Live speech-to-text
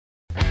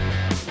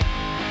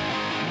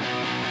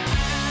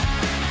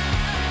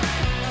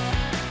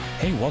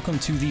Hey, welcome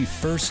to the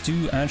First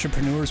Do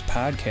Entrepreneurs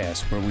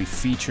podcast, where we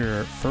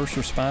feature first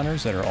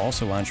responders that are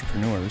also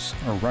entrepreneurs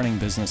or running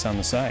business on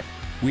the side.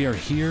 We are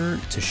here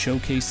to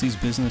showcase these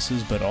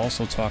businesses, but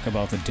also talk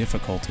about the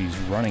difficulties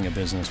running a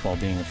business while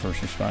being a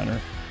first responder.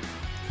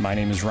 My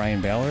name is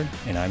Ryan Ballard,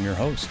 and I'm your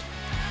host.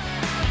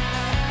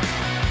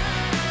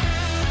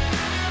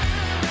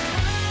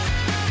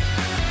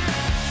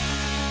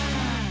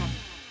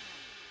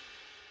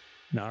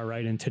 All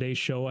right, in today's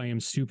show, I am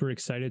super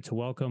excited to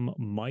welcome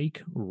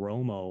Mike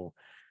Romo.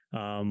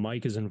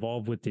 Mike is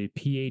involved with the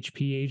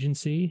PHP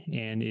agency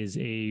and is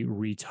a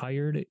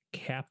retired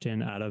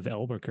captain out of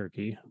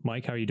Albuquerque.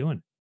 Mike, how are you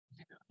doing?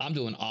 I'm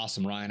doing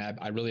awesome, Ryan.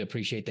 I really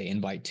appreciate the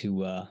invite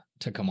to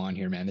come on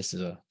here, man. This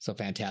is a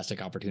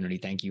fantastic opportunity.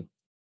 Thank you.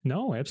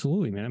 No,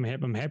 absolutely, man.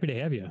 I'm happy to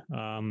have you.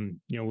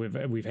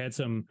 We've had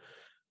some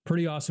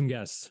pretty awesome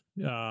guests,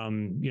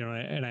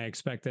 and I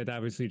expect that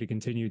obviously to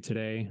continue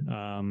today.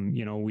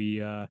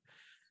 We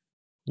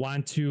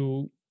want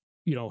to,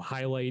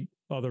 highlight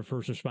other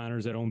first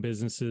responders that own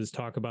businesses,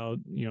 talk about,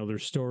 their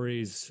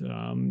stories,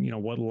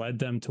 what led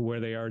them to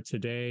where they are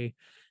today,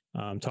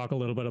 talk a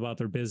little bit about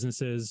their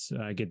businesses,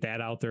 get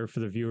that out there for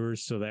the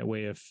viewers. So that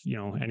way, if,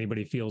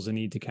 anybody feels a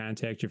need to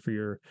contact you for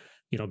your,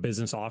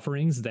 business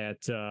offerings,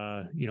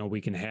 that, we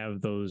can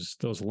have those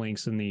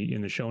links in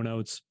the show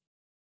notes.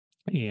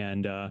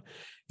 And,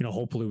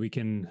 hopefully we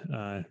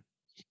can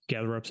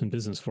gather up some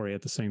business for you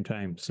at the same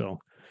time. So,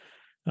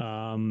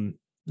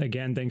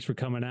 again, thanks for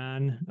coming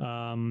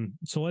on.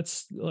 So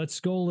let's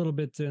go a little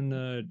bit in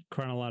the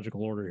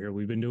chronological order here.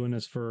 We've been doing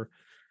this for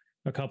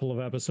a couple of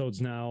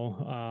episodes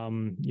now.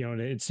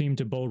 It seemed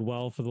to bode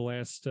well for the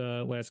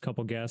last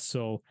couple guests.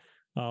 So,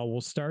 we'll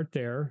start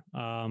there.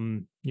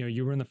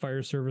 You were in the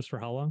fire service for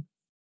how long?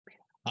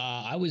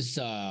 I was,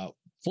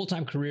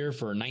 full-time career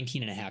for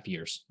 19 and a half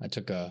years. I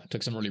took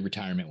some early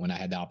retirement when I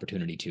had the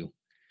opportunity to.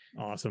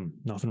 Awesome.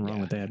 Nothing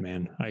wrong with that,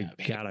 man. I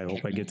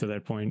hope I get to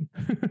that point.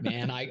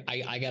 Man,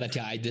 I gotta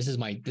tell you, this is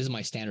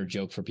my standard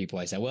joke for people.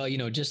 I say, well,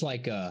 just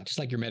like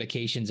your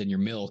medications and your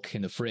milk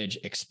in the fridge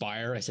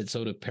expire. I said,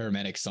 so do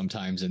paramedics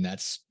sometimes. And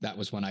that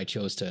was when I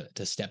chose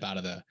to step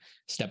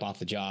off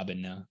the job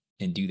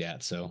and do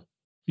that. So.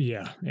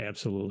 Yeah,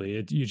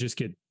 absolutely. You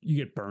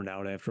get burned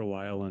out after a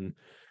while, and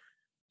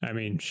I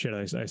mean, shit,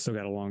 I still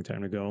got a long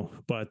time to go,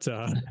 but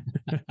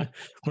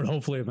but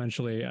hopefully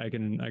eventually I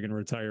can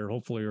retire,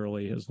 hopefully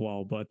early as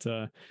well. But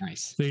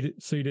nice.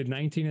 So you did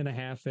 19 and a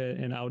half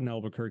and out in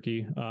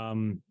Albuquerque.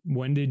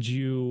 When did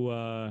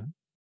you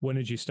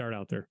start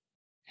out there?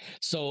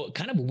 So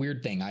kind of a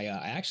weird thing. I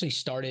actually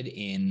started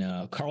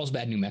in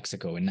Carlsbad, New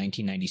Mexico in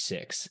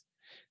 1996.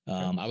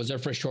 I was there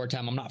for a short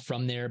time. I'm not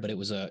from there, but it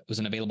was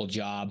an available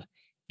job.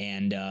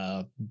 And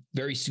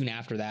very soon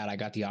after that, I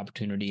got the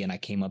opportunity and I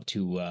came up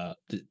to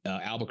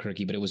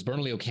Albuquerque, but it was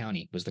Bernalillo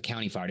County. It was the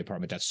county fire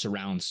department that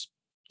surrounds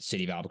the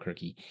city of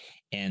Albuquerque.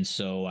 And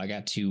so I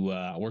got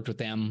to work with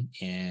them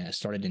and I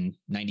started in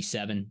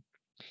 97.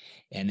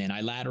 And then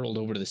I lateraled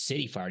over to the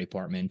city fire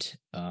department.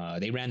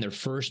 They ran their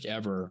first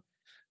ever,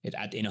 in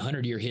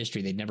 100-year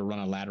history, they'd never run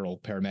a lateral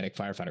paramedic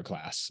firefighter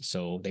class.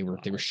 So they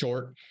were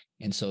short.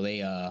 And so they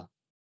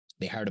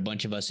hired a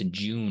bunch of us in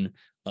June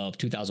of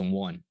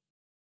 2001.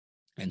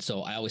 And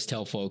so I always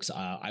tell folks,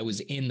 I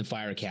was in the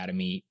fire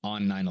academy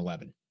on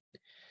 9/11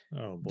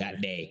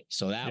 that day.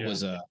 So that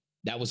was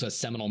a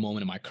seminal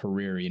moment in my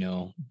career,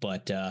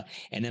 but,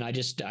 and then I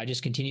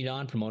just continued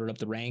on, promoted up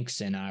the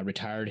ranks, and I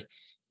retired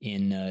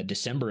in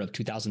December of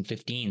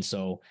 2015.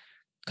 So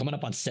coming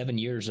up on 7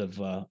 years of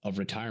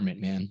retirement,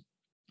 man.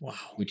 Wow.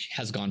 Which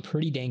has gone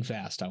pretty dang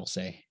fast, I will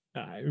say.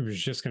 I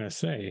was just going to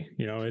say,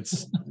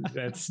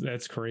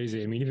 that's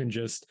crazy. I mean, even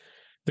just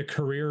the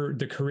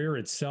career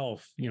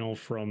itself,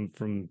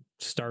 from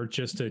start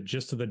just to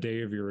the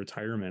day of your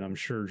retirement, I'm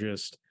sure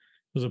just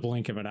was a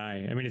blink of an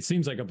eye. I mean, it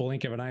seems like a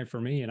blink of an eye for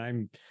me, and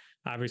I'm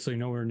obviously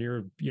nowhere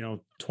near,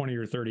 20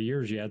 or 30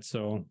 years yet.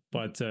 So,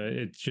 but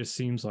it just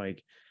seems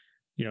like,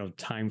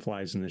 time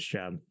flies in this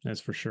job. That's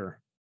for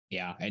sure.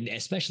 Yeah. And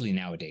especially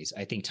nowadays,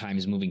 I think time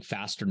is moving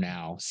faster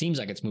now. Seems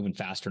like it's moving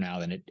faster now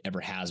than it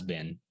ever has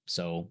been.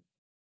 So,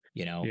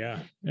 Yeah.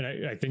 And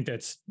I think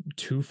that's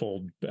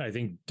twofold. I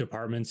think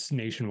departments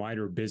nationwide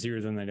are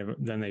busier than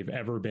they've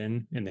ever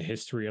been in the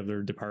history of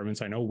their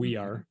departments. I know we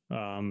are.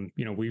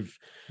 We've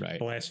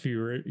the last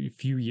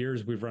few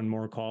years we've run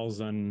more calls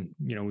than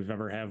we've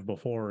ever have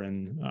before,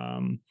 and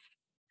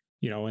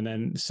and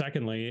then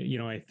secondly,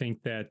 I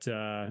think that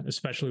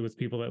especially with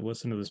people that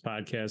listen to this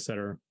podcast that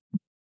are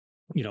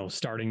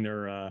starting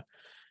their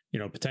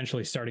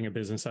potentially starting a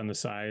business on the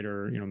side,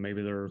 or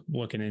maybe they're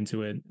looking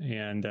into it,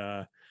 and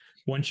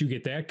once you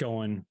get that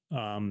going,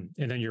 and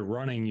then you're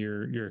running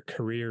your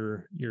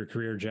career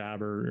job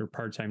or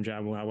part-time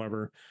job,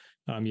 however,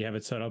 you have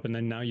it set up. And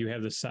then now you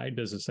have the side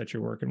business that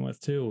you're working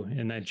with too.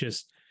 And that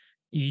just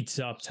eats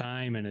up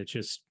time. And it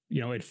just,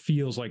 it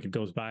feels like it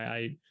goes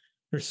by.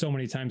 There's so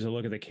many times I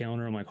look at the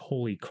calendar, I'm like,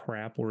 holy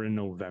crap, we're in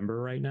November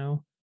right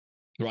now.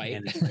 Right.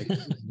 And it's like,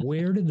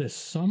 where did the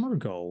summer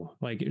go?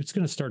 Like, it's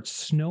going to start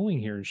snowing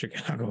here in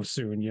Chicago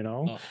soon,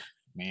 Oh.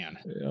 Man,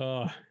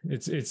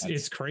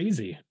 it's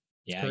crazy. It's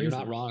yeah, you're crazy.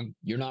 not wrong.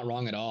 You're not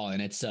wrong at all.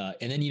 And it's and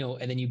then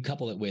and then you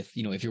couple it with,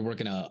 if you're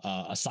working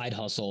a side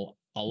hustle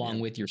along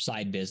with your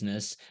side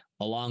business,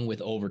 along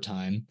with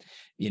overtime,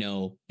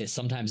 it's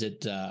sometimes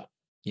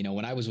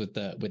when I was with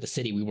the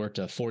city, we worked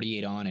a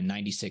 48 on and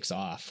 96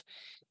 off.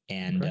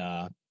 And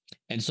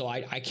and so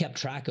I kept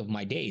track of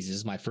my days. This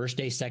is my first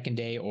day, second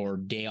day, or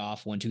day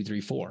off, 1, 2,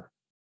 3, 4.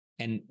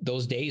 And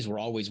those days were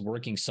always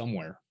working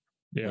somewhere,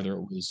 whether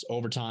it was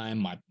overtime,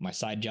 my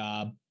side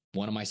job,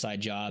 one of my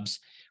side jobs,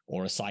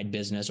 or a side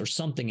business or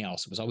something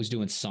else. It was always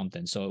doing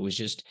something. So it was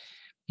just,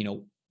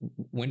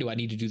 when do I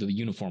need to do the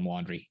uniform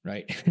laundry?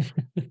 Right.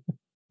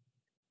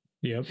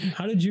 Yep.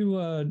 How did you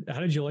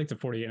like the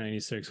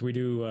 4896? We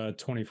do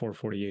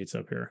 2448s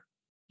up here.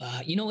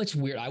 It's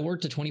weird. I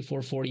worked at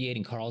 2448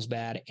 in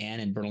Carlsbad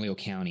and in Bernalillo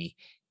County.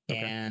 Okay.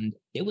 And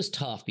it was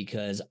tough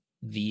because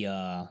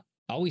I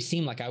always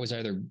seemed like I was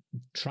either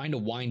trying to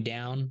wind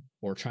down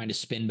or trying to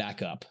spin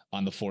back up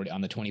on the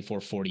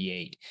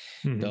 2448.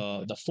 Mm-hmm.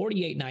 The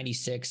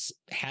 4896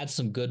 had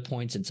some good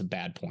points and some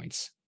bad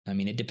points. I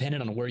mean, it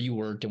depended on where you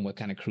worked and what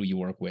kind of crew you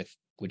work with,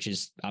 which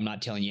is, I'm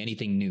not telling you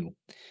anything new.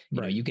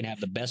 You can have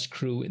the best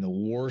crew in the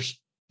worst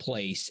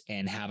place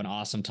and have an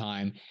awesome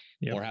time,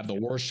 or have the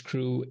worst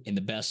crew in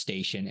the best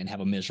station and have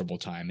a miserable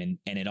time. And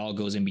it all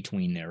goes in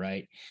between there.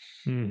 Right.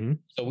 Mm-hmm.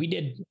 So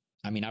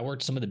I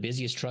worked some of the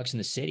busiest trucks in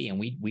the city, and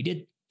we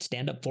did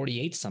stand up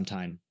 48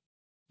 sometime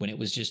when it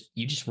was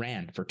you just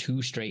ran for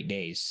 2 straight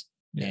days,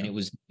 and it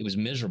was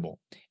miserable.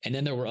 And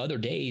then there were other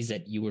days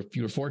that you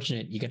were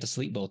fortunate, you got to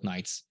sleep both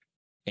nights,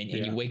 and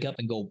you wake up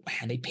and go,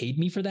 man, they paid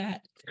me for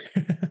that.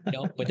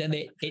 But then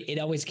it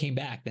always came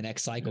back the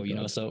next cycle,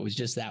 so it was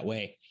just that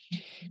way.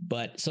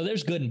 But so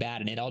there's good and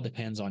bad, and it all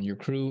depends on your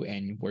crew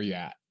and where you're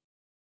at.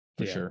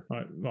 For sure.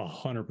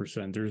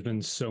 100%. There's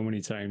been so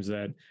many times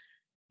that,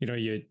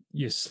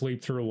 you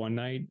sleep through one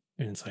night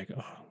and it's like,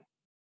 oh,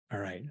 all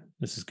right,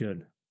 this is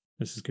good.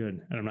 This is good.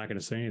 And I'm not going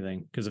to say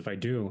anything, because if I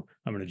do,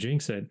 I'm going to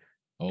jinx it.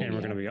 We're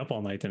going to be up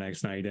all night the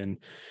next night. And,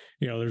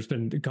 there's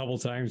been a couple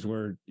of times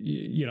where,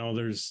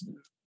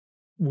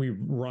 we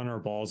run our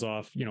balls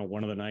off,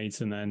 one of the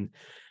nights, and then,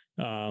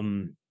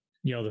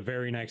 the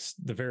very next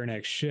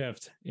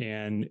shift,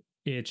 and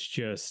it's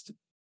just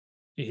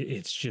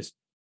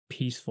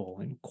peaceful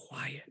and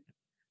quiet,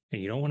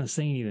 and you don't want to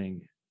say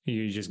anything.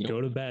 You just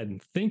go to bed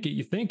and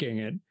you're thinking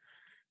it,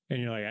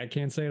 and you're like, I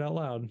can't say it out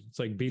loud. It's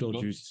like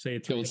Beetlejuice. Say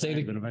it 3 times,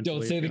 and eventually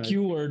don't say the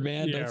Q word,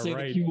 man. Don't say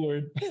the Q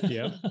word.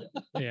 Yep.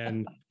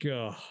 And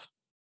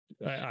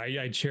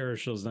I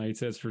cherish those nights.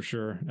 That's for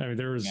sure. I mean,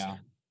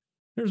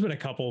 there's been a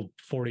couple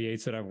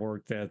 48s that I've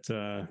worked that,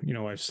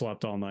 I've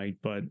slept all night,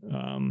 but,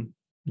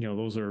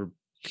 those are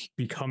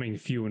becoming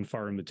few and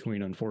far in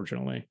between,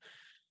 unfortunately.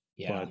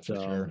 Yeah, but, for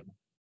sure.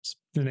 It's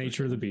the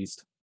nature of the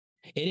beast.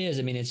 It is.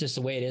 I mean, it's just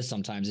the way it is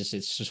sometimes.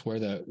 It's just where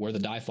the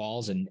die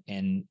falls and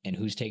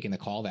who's taking the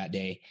call that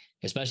day,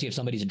 especially if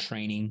somebody's in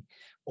training,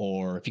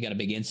 or if you got a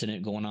big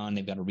incident going on,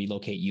 they've got to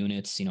relocate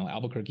units.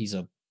 Albuquerque's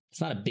it's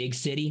not a big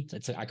city.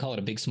 I call it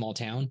a big small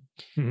town,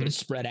 but it's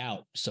spread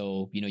out.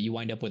 So, you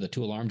wind up with a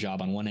 2-alarm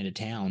job on one end of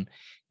town.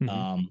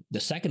 Mm-hmm. The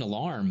second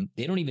alarm,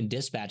 they don't even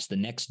dispatch the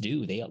next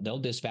due. They'll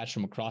dispatch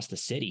from across the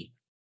city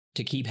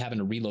to keep having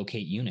to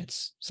relocate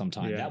units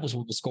sometime. That was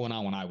what was going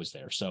on when I was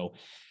there. So,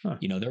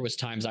 there was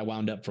times I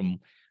wound up from,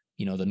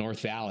 the North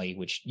Valley,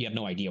 which you have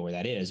no idea where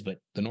that is, but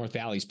the North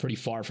Valley is pretty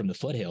far from the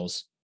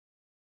foothills,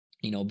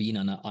 being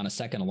on a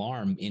second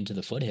alarm into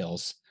the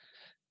foothills.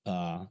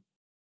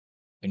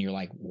 And you're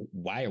like,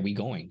 why are we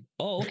going?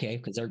 Oh, okay.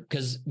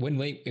 Because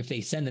if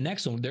they send the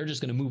next one, they're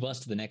just going to move us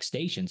to the next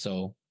station.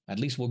 So at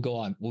least we'll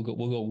go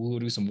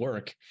do some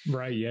work.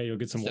 Right. Yeah. You'll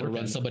get some work.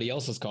 Run somebody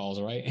else's calls.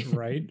 Right.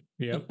 Right.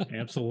 Yep.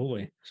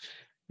 Absolutely.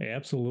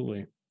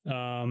 Absolutely.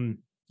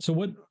 So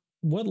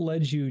what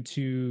led you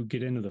to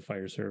get into the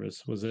fire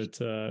service? Was it,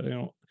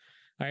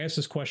 I ask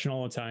this question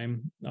all the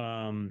time.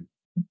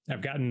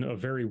 I've gotten a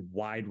very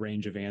wide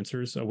range of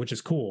answers, which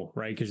is cool,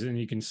 right? Because then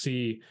you can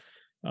see,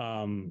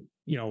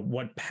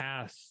 what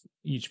path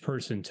each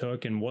person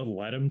took and what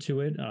led them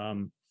to it.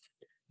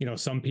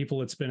 Some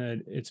people, it's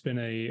been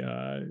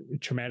a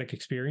traumatic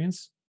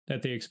experience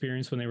that they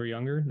experienced when they were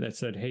younger that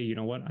said, hey, you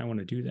know what? I want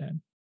to do that.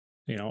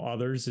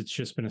 Others, it's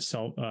just been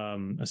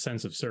a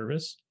sense of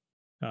service,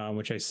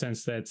 which I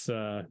sense that's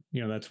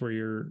where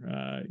you're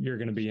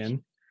going to be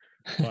in.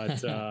 But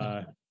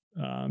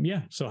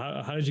So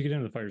how did you get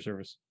into the fire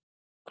service?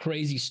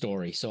 Crazy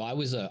story. So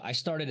I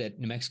started at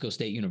New Mexico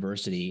State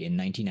University in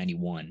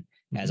 1991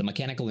 as a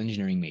mechanical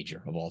engineering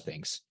major, of all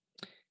things.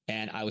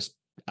 And I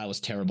was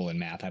terrible in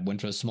math. I went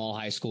to a small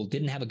high school,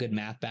 didn't have a good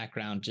math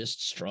background,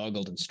 just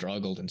struggled.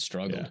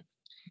 Yeah.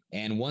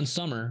 And one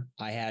summer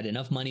I had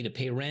enough money to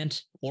pay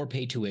rent or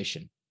pay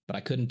tuition, but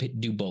I couldn't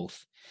do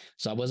both.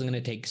 So I wasn't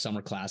going to take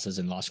summer classes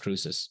in Las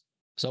Cruces.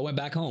 So I went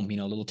back home,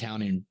 a little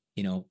town in,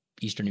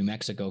 eastern New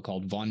Mexico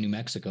called Vaughn, New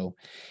Mexico.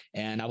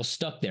 And I was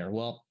stuck there.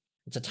 Well,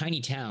 it's a tiny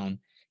town,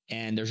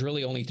 and there's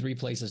really only 3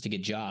 places to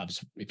get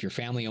jobs. If your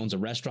family owns a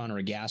restaurant or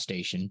a gas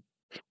station,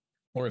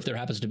 or if there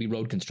happens to be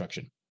road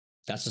construction.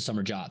 That's the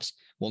summer jobs.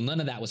 Well, none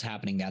of that was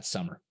happening that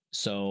summer.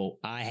 So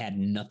I had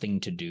nothing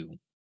to do.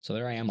 So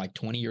there I am, like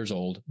 20 years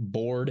old,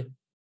 bored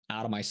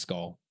out of my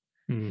skull.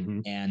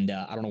 Mm-hmm. And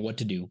I don't know what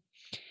to do.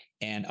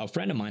 And a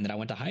friend of mine that I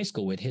went to high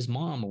school with, his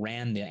mom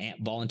ran the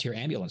volunteer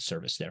ambulance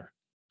service there.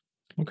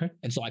 Okay.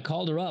 And so I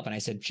called her up and I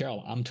said,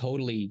 Cheryl,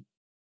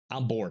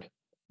 I'm bored.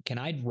 Can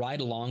I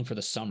ride along for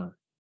the summer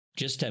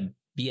just to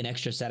be an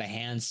extra set of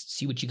hands,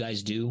 see what you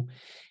guys do?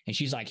 And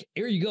she's like,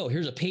 here you go.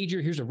 Here's a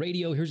pager. Here's a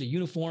radio. Here's a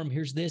uniform.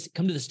 Here's this.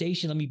 Come to the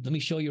station. Let me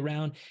show you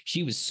around.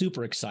 She was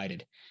super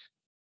excited.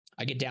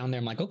 I get down there.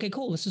 I'm like, okay,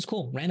 cool. This is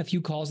cool. Ran a few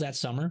calls that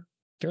summer.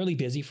 Fairly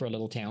busy for a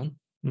little town.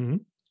 Mm-hmm.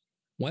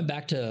 Went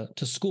back to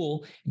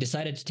school,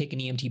 decided to take an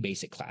EMT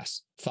basic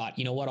class. Thought,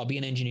 you know what? I'll be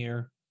an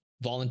engineer,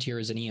 volunteer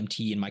as an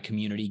EMT in my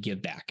community,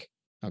 give back.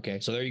 Okay.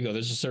 So there you go.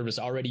 There's a service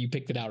already. You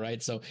picked it out,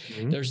 right? So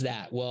there's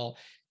that. Well,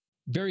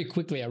 very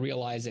quickly, I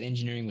realized that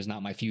engineering was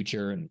not my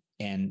future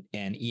and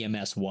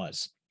EMS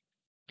was.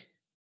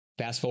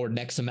 Fast forward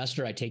next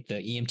semester, I take the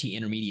EMT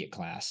intermediate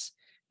class,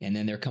 and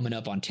then they're coming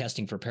up on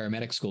testing for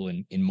paramedic school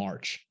in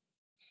March.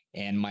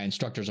 And my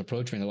instructors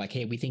approach me and they're like,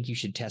 hey, we think you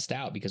should test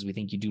out because we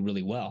think you do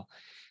really well.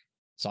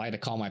 So I had to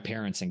call my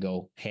parents and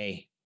go,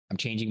 hey, I'm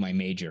changing my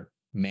major.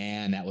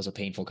 Man, that was a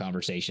painful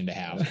conversation to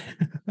have.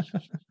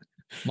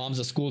 Mom's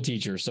a school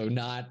teacher, so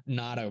not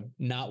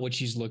what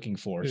she's looking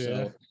for.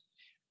 Yeah.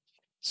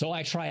 So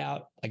I try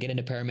out, I get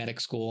into paramedic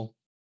school,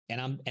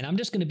 and I'm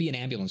just going to be an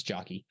ambulance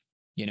jockey.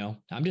 You know,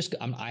 I'm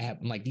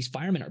like, these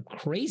firemen are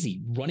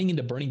crazy running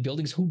into burning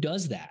buildings. Who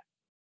does that?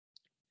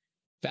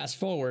 Fast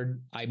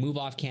forward, I move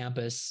off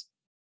campus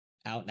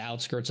out in the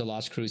outskirts of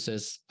Las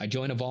Cruces. I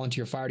join a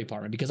volunteer fire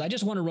department because I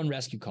just want to run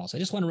rescue calls. I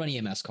just want to run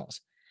EMS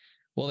calls.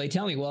 Well, they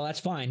tell me, well, that's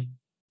fine.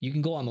 You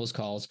can go on those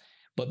calls,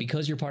 but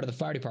because you're part of the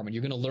fire department,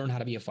 you're going to learn how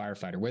to be a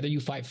firefighter. Whether you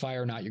fight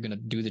fire or not, you're going to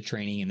do the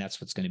training, and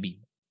that's what's going to be.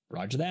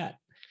 Roger that.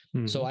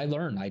 Mm-hmm. So I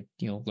learn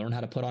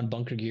how to put on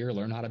bunker gear,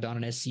 learn how to don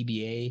an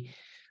SCBA.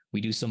 We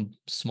do some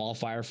small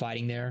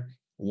firefighting there.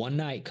 One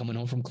night coming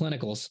home from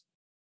clinicals,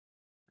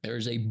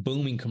 there's a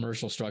booming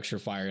commercial structure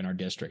fire in our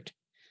district.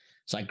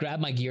 So I grab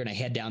my gear and I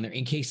head down there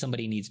in case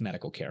somebody needs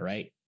medical care,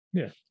 right?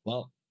 Yeah.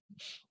 Well,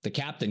 the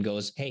captain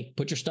goes, hey,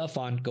 put your stuff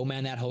on, go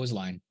man that hose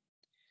line.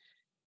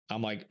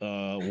 I'm like,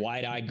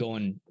 wide-eyed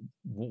going,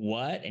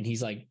 what? And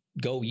he's like,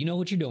 go, you know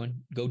what you're doing.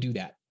 Go do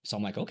that. So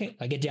I'm like, okay.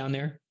 I get down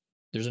there.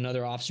 There's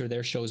another officer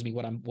there, shows me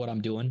what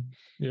I'm doing.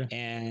 Yeah.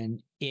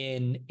 And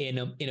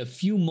in a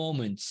few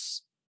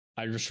moments,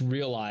 I just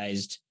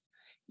realized,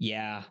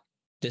 yeah,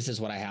 this is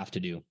what I have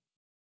to do.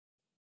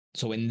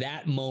 So in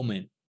that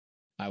moment,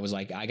 I was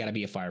like, I got to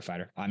be a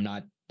firefighter. I'm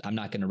not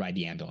going to ride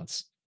the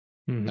ambulance.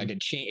 Mm-hmm. Like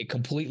it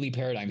completely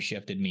paradigm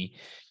shifted me.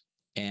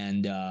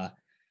 And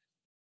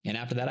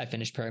after that, I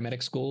finished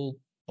paramedic school,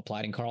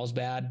 applied in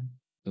Carlsbad,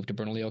 moved to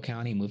Bernalillo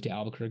County, moved to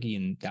Albuquerque.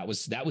 And that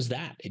was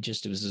that. It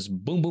was this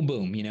boom, boom,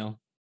 boom, you know?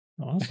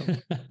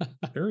 Awesome.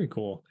 Very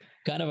cool.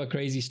 Kind of a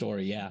crazy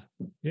story. Yeah.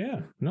 Yeah.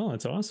 No,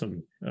 it's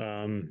awesome.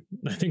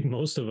 I think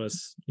most of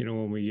us, you know,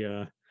 when we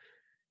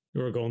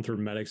were going through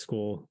medic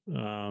school,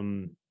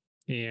 and,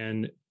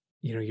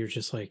 you know, you're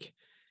just like,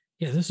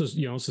 yeah, this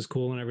is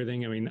cool and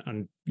everything. I mean,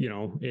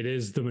 it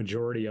is the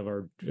majority of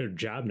our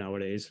job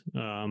nowadays.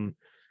 And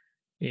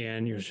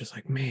you're just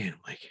like, man,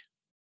 like,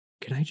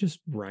 can I just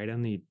ride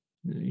on the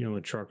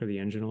truck or the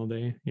engine all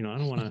day? You know, I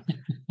don't want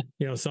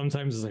to,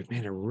 sometimes it's like,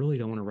 man, I really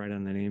don't want to ride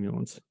on that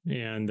ambulance.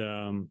 And,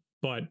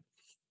 but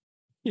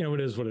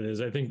it is what it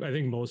is. I think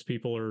most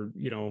people are,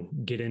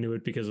 get into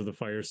it because of the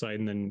fire side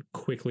and then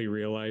quickly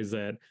realize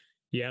that,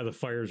 yeah, the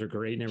fires are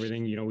great and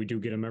everything. You know, we do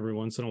get them every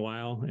once in a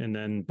while. And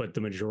then, but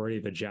the majority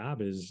of the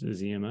job is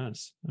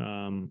EMS.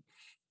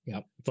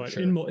 Yep. But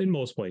sure. in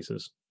most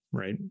places,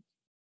 right?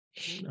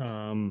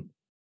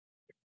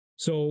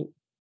 So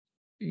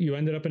you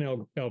ended up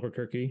in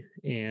Albuquerque,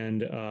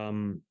 and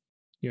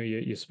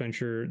you spent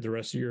the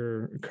rest of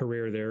your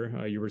career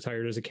there. You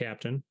retired as a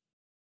captain,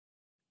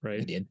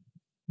 right? I did.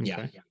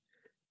 Okay.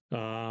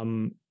 Yeah.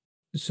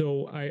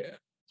 So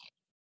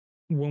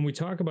when we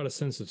talk about a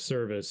sense of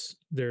service,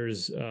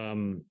 there's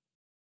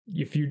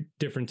a few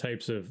different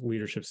types of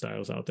leadership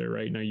styles out there,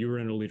 right? Now you were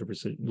in a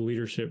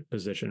leadership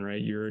position,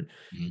 right?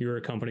 You're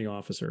a company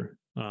officer.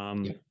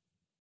 Yeah.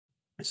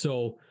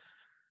 So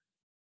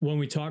when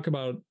we talk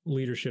about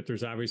leadership,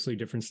 there's obviously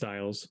different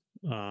styles.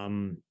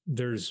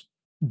 There's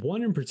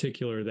one in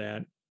particular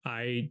that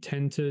I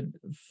tend to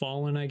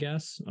fall in, I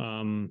guess.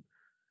 And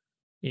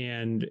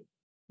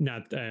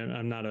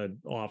I'm not an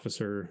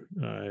officer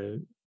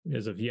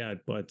as of yet,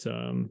 but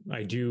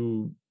I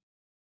do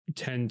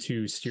tend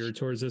to steer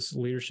towards this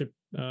leadership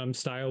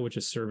style, which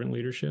is servant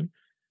leadership.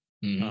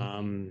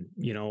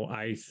 Mm-hmm.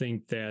 I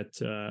think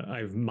that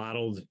I've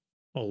modeled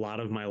a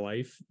lot of my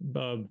life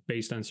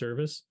based on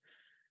service.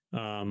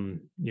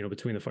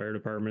 Between the fire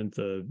department,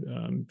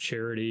 the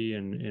charity,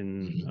 and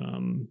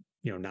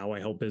mm-hmm. Now I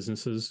help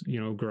businesses,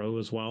 grow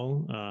as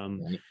well.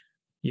 Right.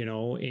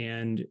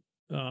 And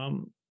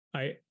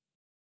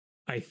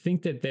I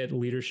think that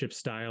leadership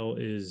style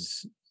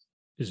is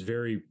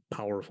very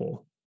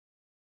powerful,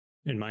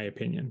 in my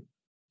opinion.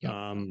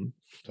 Yeah.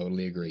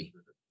 Totally agree.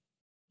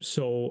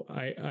 So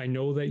I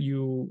know that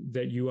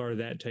you are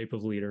that type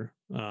of leader.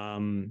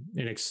 And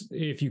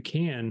if you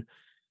can,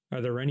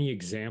 are there any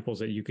examples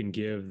that you can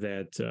give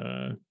that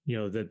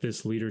that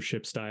this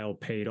leadership style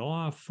paid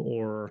off,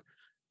 or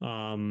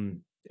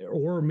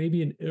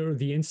maybe or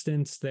the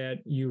instance that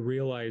you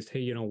realized, hey,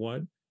 you know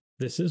what,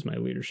 this is my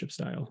leadership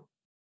style?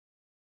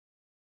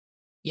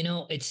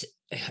 It's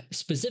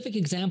specific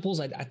examples.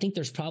 I think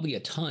there's probably a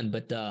ton,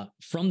 but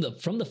from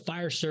the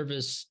fire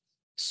service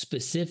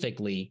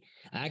specifically,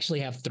 I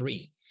actually have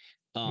three.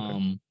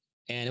 Okay.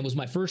 And it was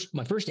my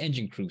first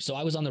engine crew. So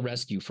I was on the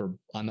rescue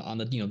on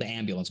the the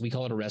ambulance. We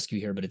call it a rescue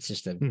here, but it's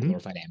just a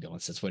glorified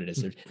ambulance. That's what it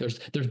is.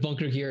 There's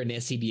bunker gear and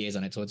SCBAs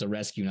on it, so it's a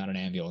rescue, not an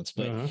ambulance.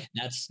 But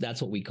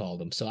that's what we call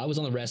them. So I was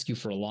on the rescue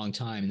for a long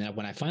time, and then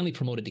when I finally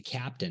promoted to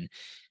captain,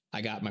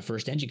 I got my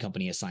first engine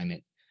company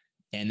assignment,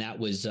 and that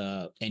was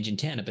Engine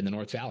 10 up in the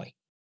North Valley.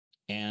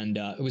 And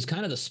it was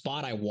kind of the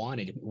spot I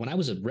wanted. When I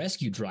was a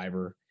rescue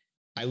driver,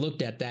 I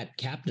looked at that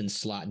captain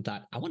slot and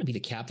thought, I want to be the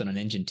captain on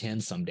Engine 10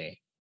 someday.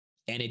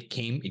 And it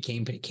came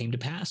to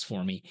pass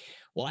for me.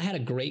 Well, I had a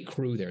great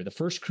crew there. The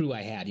first crew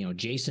I had,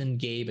 Jason,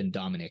 Gabe, and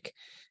Dominic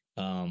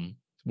they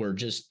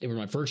were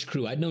my first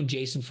crew. I'd known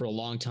Jason for a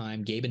long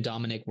time. Gabe and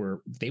Dominic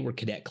were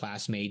cadet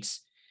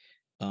classmates.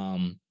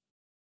 Dominic's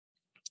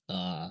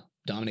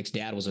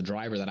dad was a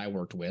driver that I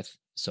worked with.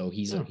 So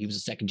he was a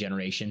second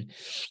generation.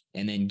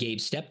 And then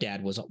Gabe's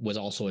stepdad was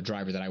also a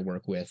driver that I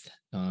work with.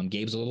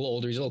 Gabe's a little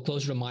older. He's a little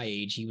closer to my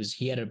age.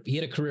 He had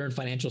a career in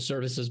financial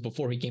services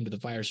before he came to the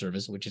fire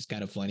service, which is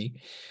kind of funny,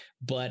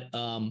 but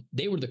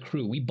they were the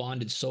crew. We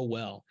bonded so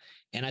well.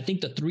 And I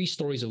think the three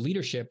stories of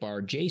leadership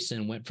are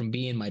Jason went from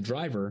being my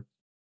driver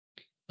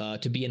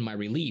to being my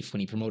relief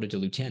when he promoted to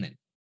lieutenant.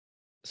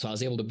 So I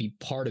was able to be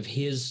part of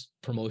his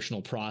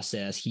promotional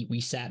process.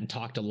 We sat and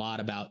talked a lot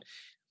about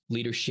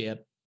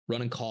leadership,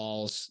 running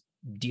calls,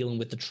 dealing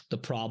with the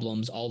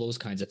problems, all those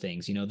kinds of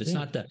things.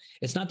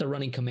 It's not the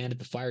running command at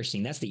the fire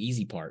scene. That's the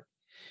easy part.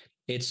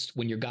 It's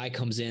when your guy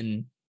comes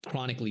in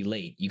chronically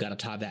late, you got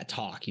to have that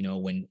talk.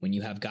 When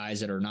you have guys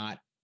that are not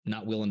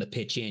willing to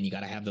pitch in, you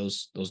got to have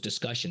those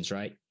discussions,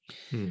 right?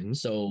 Mm-hmm.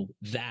 So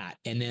that,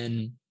 and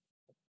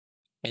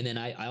then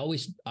I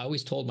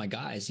always told my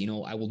guys,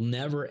 I will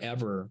never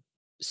ever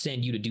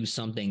send you to do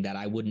something that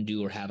I wouldn't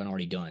do or haven't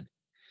already done.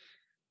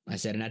 I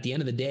said, and at the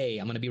end of the day,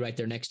 I'm going to be right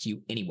there next to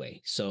you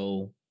anyway.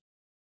 So,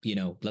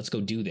 let's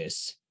go do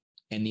this.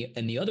 And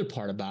the other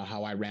part about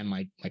how I ran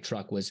my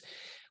truck was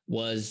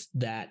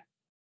that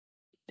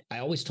I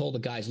always told the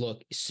guys,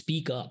 look,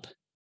 speak up.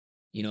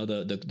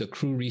 The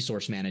crew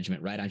resource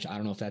management, right? I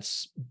don't know if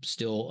that's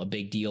still a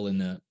big deal in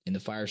the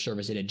fire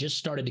service. It had just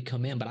started to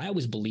come in, but I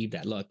always believe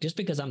that, look, just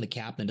because I'm the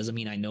captain doesn't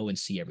mean I know and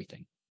see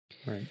everything.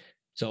 Right.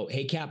 So,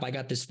 hey, Cap, I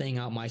got this thing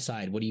out my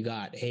side. What do you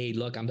got? Hey,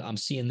 look, I'm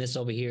seeing this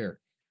over here.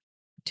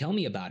 Tell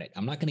me about it.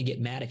 I'm not going to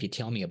get mad if you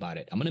tell me about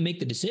it. I'm going to make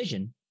the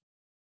decision,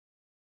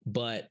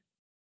 but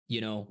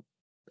and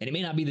it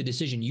may not be the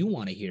decision you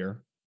want to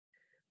hear,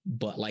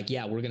 but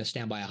we're going to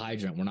stand by a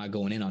hydrant. We're not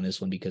going in on this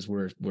one because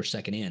we're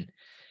second in.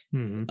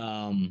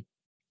 Mm-hmm.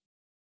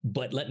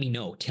 But let me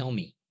know. Tell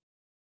me.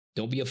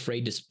 Don't be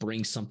afraid to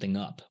bring something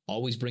up.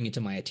 Always bring it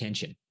to my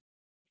attention.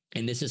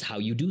 And this is how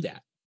you do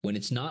that when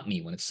it's not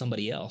me, when it's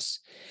somebody else.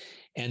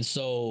 And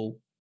so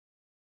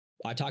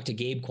I talked to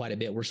Gabe quite a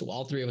bit.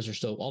 All four of us are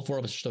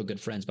still good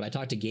friends, but I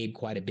talked to Gabe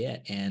quite a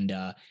bit, and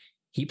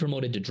he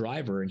promoted to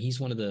driver, and he's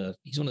one of the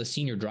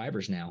senior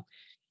drivers now.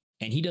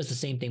 And he does the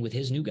same thing with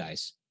his new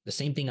guys. The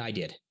same thing I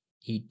did.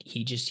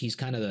 He's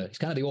kind of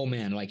the old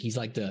man. He's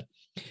like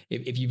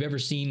if you've ever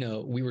seen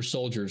We Were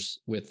Soldiers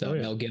with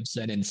Mel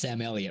Gibson and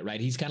Sam Elliott,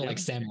 right? He's kind of like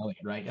Sam Elliott,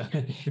 right?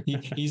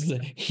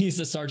 he's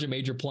the Sergeant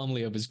Major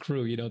Plumley of his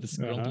crew, this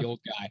grumpy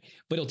old guy,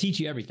 but he'll teach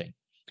you everything.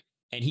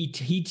 And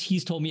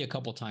he's told me a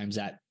couple of times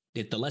that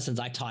the lessons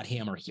I taught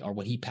him are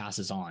what he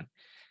passes on.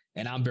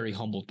 And I'm very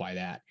humbled by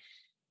that.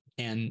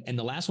 And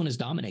the last one is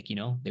Dominic.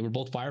 They were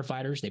both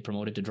firefighters. They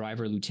promoted to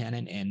driver,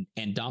 lieutenant,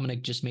 and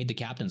Dominic just made the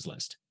captain's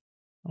list.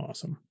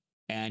 Awesome.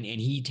 And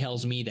he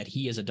tells me that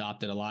he has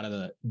adopted a lot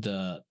of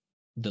the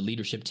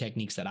leadership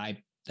techniques that I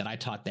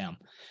taught them.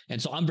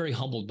 And so I'm very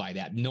humbled by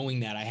that,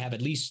 knowing that I have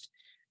at least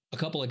a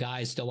couple of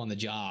guys still on the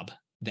job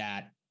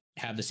that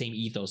have the same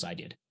ethos I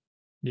did.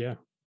 Yeah,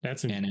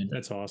 that's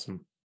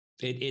awesome.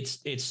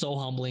 It's so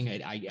humbling.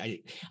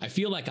 I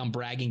feel like I'm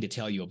bragging to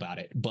tell you about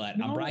it, but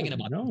I'm bragging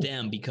about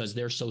them because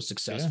they're so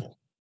successful.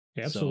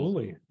 Yeah,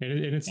 absolutely. So,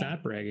 and it's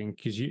not bragging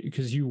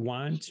because you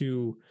want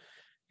to,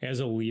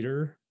 as a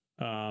leader,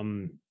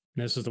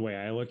 this is the way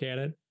I look at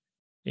it.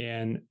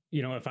 And,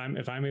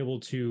 if I'm able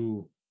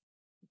to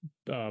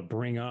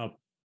bring up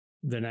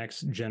the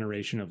next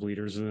generation of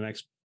leaders or the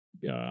next,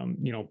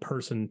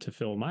 person to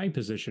fill my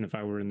position, if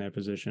I were in that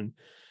position,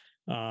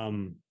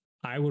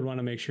 I would want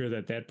to make sure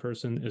that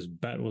person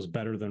was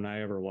better than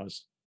I ever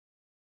was.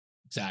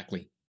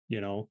 Exactly.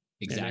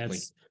 Exactly.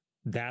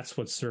 That's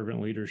what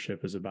servant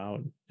leadership is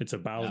about. It's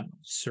about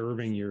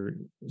serving your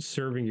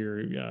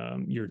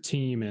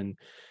team. And,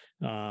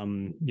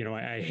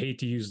 I hate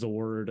to use the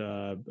word,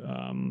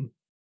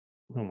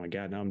 oh my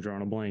God, now I'm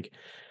drawing a blank.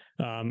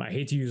 I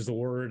hate to use the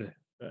word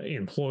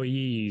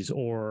employees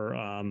or,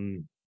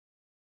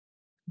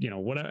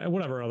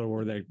 whatever other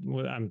word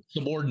I'm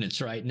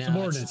Subordinates, right? Now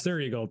subordinates. There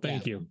you go.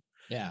 Thank you.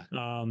 Yeah.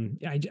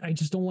 I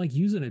just don't like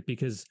using it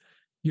because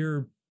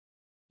you're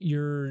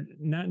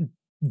not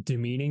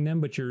demeaning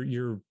them, but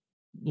you're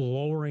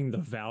lowering the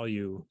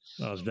value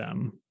of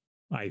them,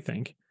 I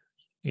think.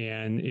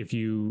 And if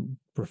you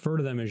refer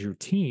to them as your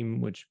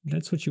team, which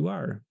that's what you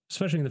are,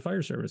 especially in the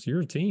fire service, you're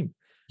a team.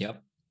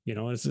 Yep.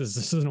 This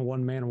isn't a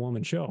one man,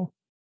 woman show.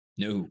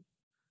 No.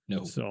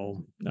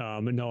 So,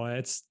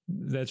 no,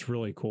 that's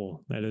really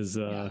cool. That is,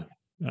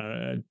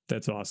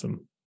 that's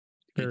awesome.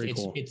 Very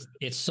cool.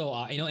 It's so,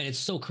 and it's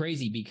so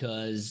crazy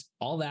because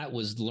all that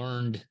was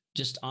learned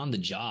just on the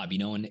job,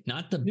 and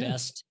not the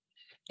best.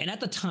 And at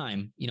the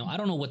time, I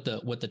don't know what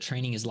the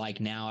training is like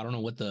now. I don't know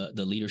what the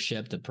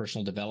leadership, the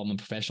personal development,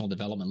 professional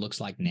development looks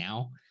like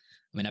now.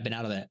 I mean, I've been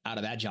out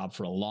of that job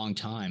for a long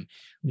time.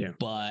 Yeah.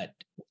 But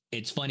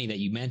it's funny that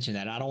you mentioned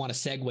that. I don't want to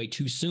segue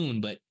too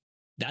soon, but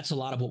that's a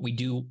lot of what we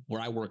do where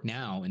I work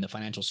now in the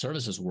financial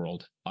services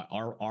world.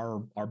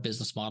 Our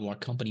business model, our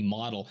company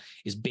model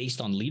is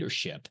based on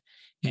leadership.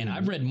 And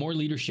I've read more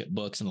leadership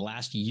books in the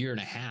last year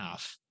and a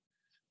half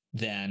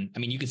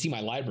you can see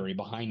my library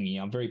behind me.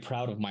 I'm very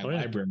proud of my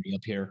library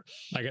up here.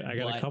 I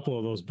got a couple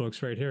of those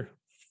books right here.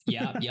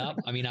 Yeah.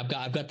 I mean, I've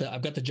got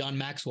the John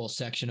Maxwell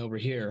section over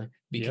here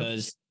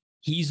because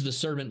he's the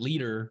servant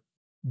leader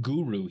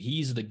guru.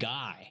 He's the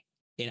guy,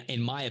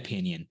 in my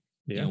opinion.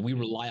 Yeah. We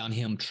rely on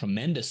him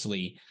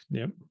tremendously.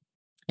 Yep.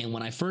 And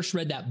when I first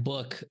read that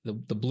book, the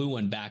blue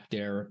one back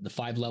there, The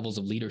 5 Levels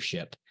of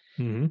Leadership,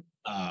 man,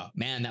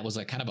 that was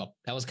kind of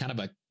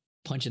a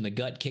punch in the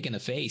gut, kick in the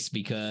face,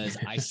 because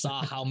I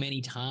saw how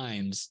many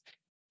times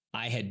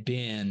I had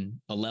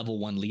been a level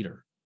 1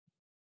 leader.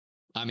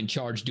 I'm in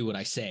charge, do what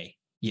I say,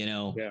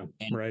 and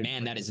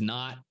man, that is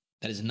not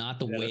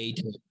the way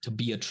to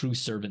be a true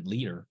servant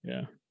leader.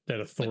 Yeah. That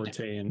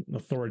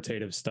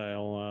authoritative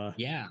style.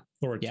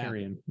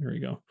 Authoritarian. Yeah. There you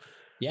go.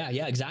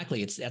 Yeah,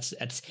 exactly.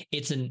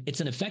 It's an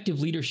effective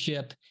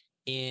leadership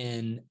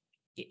in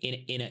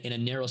a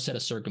narrow set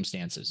of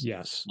circumstances.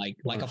 Yes.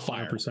 Like a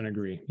fire. 100%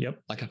 agree. Yep.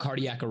 Like a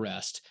cardiac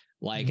arrest,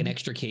 like an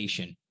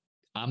extrication.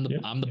 I'm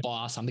the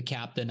boss, I'm the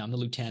captain, I'm the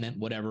lieutenant,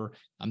 whatever.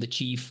 I'm the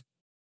chief.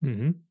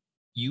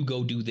 You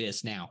go do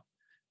this now.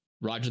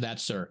 Roger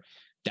that, sir.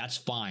 That's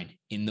fine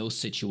in those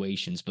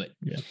situations, but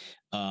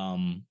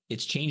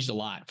it's changed a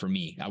lot for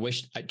me. I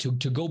wish to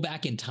go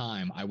back in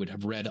time, I would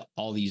have read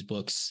all these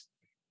books,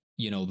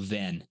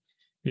 then.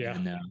 Yeah.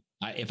 And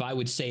if I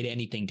would say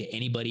anything to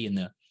anybody in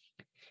the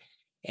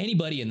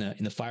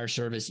fire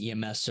service,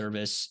 EMS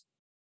service,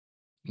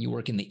 you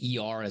work in the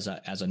ER as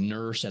a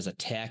nurse, as a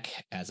tech,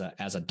 as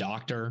a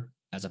doctor,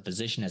 as a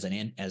physician, as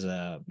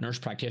a nurse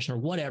practitioner,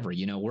 whatever,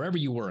 wherever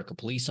you work, a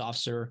police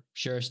officer,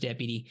 sheriff's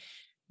deputy,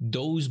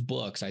 those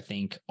books, I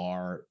think,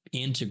 are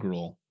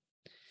integral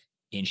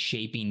in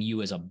shaping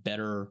you as a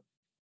better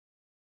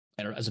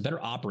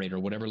operator,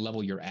 whatever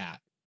level you're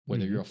at,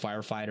 whether you're a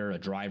firefighter, a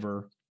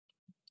driver,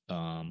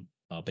 a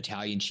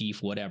battalion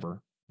chief,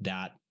 whatever,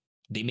 that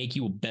they make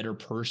you a better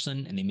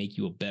person, and they make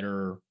you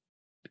better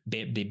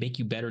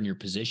in your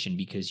position,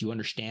 because you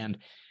understand,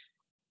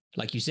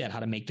 like you said, how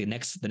to make the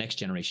next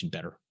generation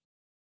better.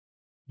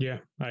 Yeah,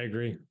 I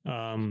agree.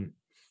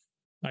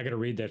 I got to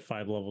read that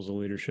 5 Levels of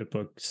Leadership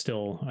book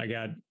still. I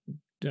got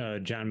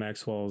John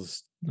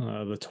Maxwell's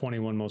The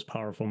 21 Most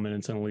Powerful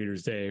Minutes in a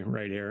Leader's Day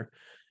right here.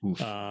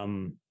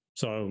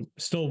 So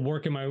still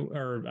working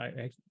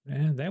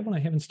that one I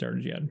haven't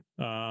started yet.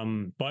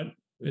 But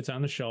it's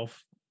on the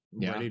shelf,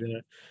 ready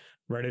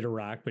to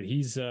rock. But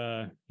he's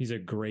a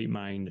great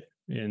mind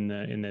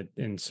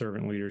in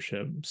servant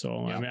leadership.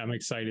 So I'm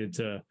excited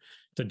to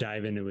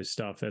dive into his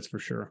stuff. That's for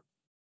sure.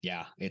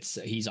 Yeah,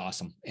 he's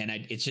awesome. And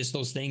it's just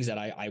those things that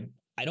I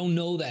don't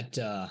know that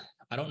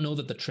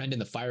the trend in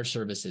the fire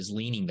service is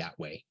leaning that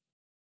way.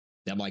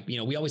 I'm like,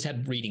 we always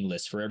had reading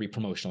lists for every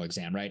promotional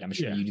exam, right? I'm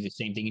sure you do the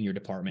same thing in your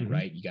department,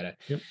 right? You got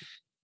to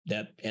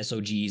that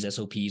SOGs,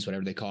 SOPs,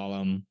 whatever they call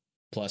them,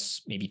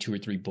 plus maybe 2 or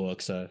 3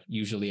 books.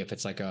 Usually if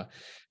it's a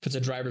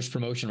driver's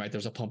promotion, right,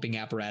 there's a pumping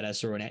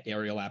apparatus or an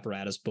aerial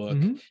apparatus book.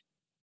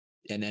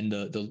 And then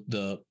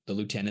the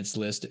lieutenant's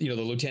list, the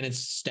lieutenant's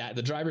stack,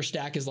 the driver's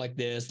stack is like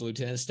this, the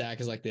lieutenant's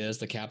stack is like this,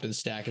 the captain's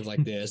stack is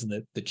like this,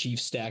 and the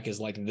chief's stack is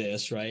like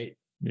this, right?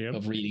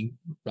 Of reading,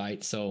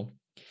 right? So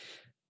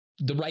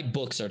the right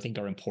books, I think,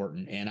 are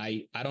important. And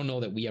I don't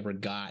know that we ever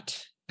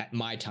got, at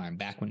my time,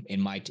 back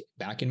in my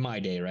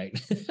day, right,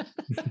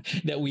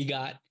 that we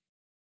got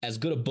as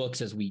good of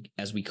books as we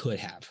could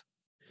have.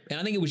 And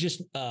I think it was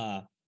just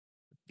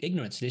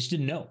ignorance. They just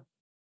didn't know.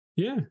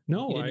 Yeah,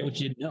 no, you didn't know what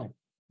you didn't know.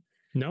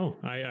 No,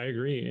 I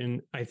agree.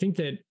 And I think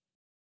that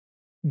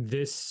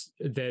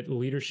that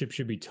leadership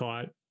should be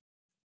taught,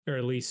 or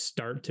at least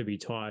start to be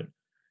taught,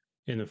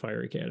 in the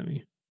fire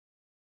academy.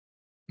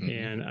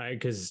 And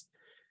because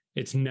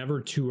it's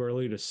never too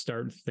early to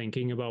start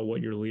thinking about what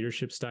your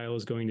leadership style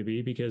is going to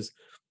be, because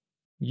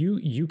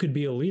you could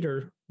be a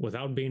leader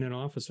without being an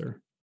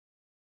officer.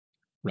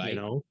 Right.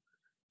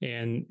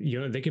 And,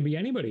 they can be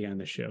anybody on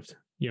the shift,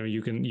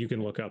 you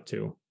can look up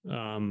to.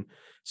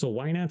 So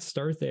why not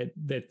start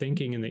that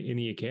thinking in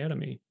the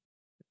academy?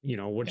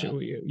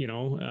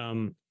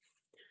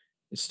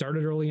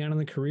 Started early on in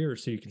the career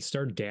so you can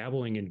start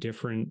dabbling in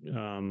different,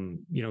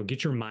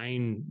 get your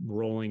mind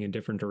rolling in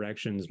different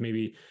directions.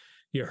 Maybe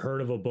you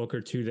heard of a book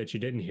or two that you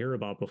didn't hear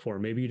about before.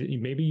 Maybe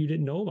you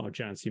didn't know about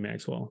John C.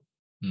 Maxwell,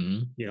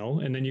 and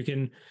then you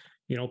can,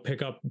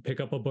 pick up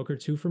a book or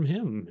two from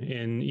him,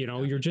 and,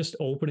 you're just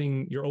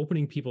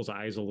opening people's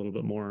eyes a little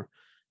bit more,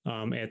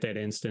 at that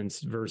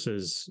instance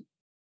versus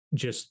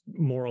just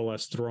more or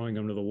less throwing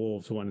them to the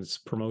wolves when it's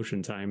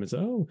promotion time. It's,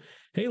 oh,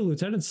 hey,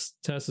 lieutenant's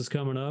test is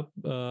coming up.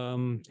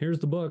 Here's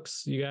the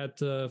books. You got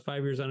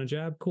 5 years on a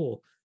job.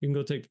 Cool. You can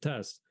go take the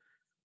test.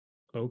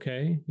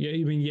 Okay. Yeah.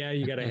 I mean,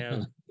 you got to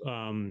have,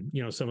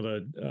 some of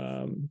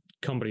the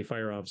company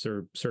fire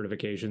officer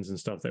certifications and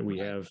stuff that we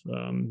have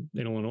in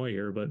Illinois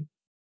here. But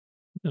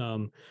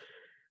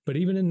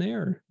even in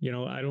there,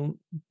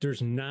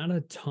 there's not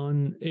a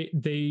ton.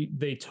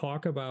 They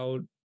talk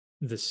about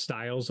the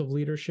styles of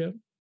leadership,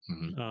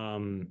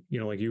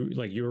 like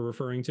you were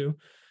referring to,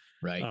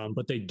 right?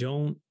 But they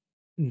don't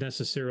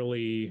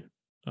necessarily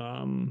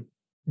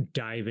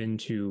dive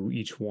into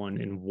each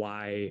one and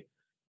why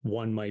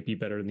one might be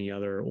better than the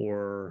other,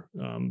 or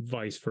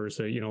vice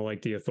versa.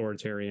 Like the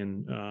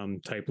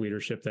authoritarian type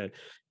leadership that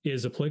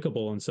is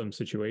applicable in some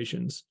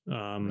situations,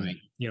 right?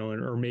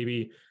 Or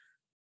maybe,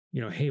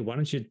 hey, why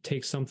don't you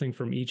take something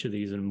from each of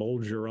these and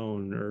mold your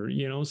own, or,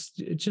 it's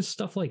just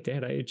stuff like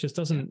that. It just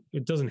doesn't,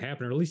 it doesn't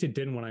happen, or at least it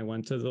didn't when I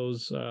went to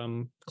those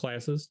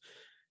classes,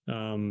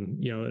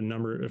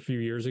 a few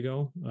years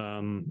ago.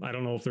 I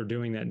don't know if they're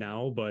doing that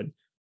now, but,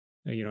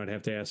 I'd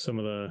have to ask some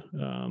of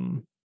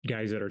the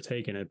guys that are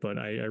taking it, but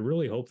I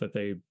really hope that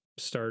they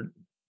start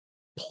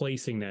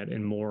placing that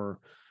in more,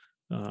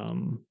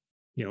 in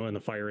the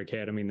fire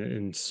academy,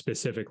 and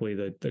specifically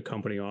the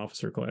company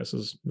officer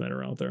classes that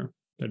are out there.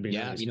 That'd be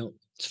nice.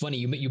 It's funny.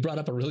 You brought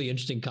up a really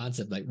interesting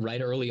concept, like right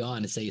early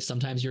on, to say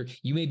sometimes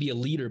you may be a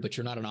leader, but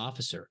you're not an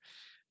officer.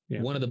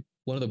 Yeah. One of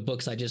the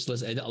books I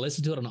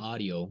listened to it on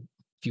audio a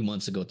few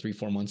months ago,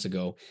 3-4 months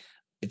ago.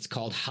 It's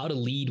called How to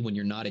Lead When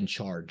You're Not in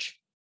Charge.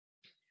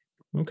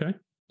 Okay.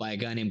 By a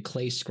guy named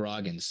Clay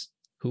Scroggins,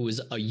 who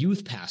was a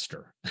youth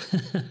pastor.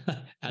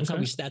 That's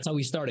how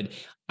we started.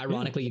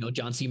 Ironically,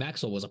 John C.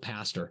 Maxwell was a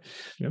pastor.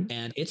 Yep.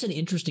 And it's an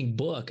interesting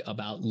book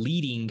about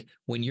leading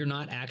when you're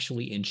not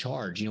actually in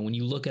charge. When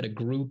you look at a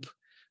group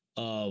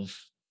of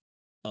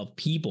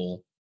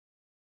people,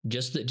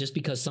 just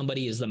because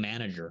somebody is the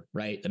manager,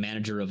 right? The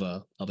manager of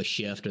a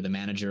shift, or the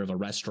manager of a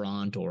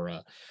restaurant,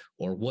 or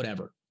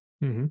whatever.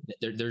 Mm-hmm.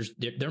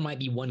 There might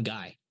be one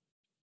guy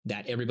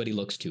that everybody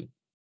looks to.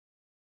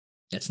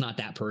 That's not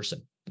that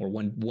person, or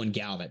one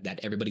gal that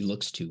everybody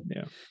looks to.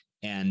 Yeah.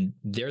 And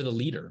they're the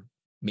leader.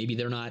 Maybe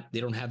they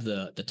don't have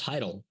the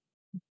title,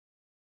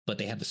 but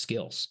they have the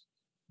skills,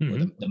 or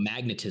the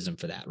magnetism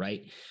for that.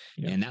 Right.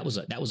 Yeah. And that was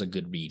a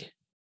good read.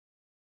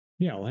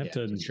 Yeah. I'll have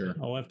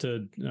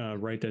to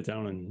write that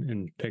down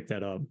and pick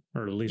that up,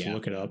 or at least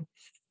look it up.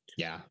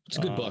 Yeah. It's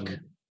a good book.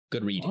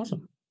 Good read.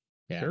 Awesome.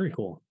 Yeah. Very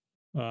cool.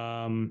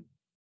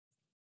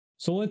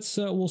 So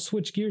we'll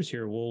switch gears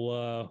here.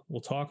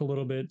 We'll talk a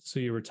little bit.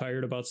 So you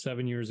retired about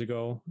 7 years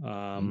ago,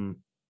 and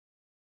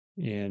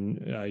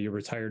you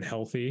retired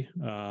healthy.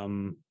 I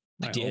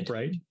hope,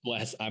 right?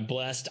 I'm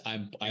blessed.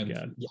 I'm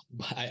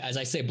as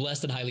I say,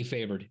 blessed and highly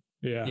favored.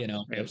 Yeah,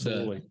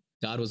 absolutely.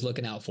 God was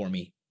looking out for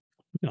me.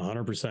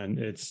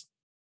 100%.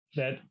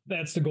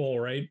 That's the goal,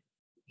 right?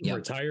 Yep.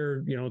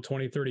 Retire,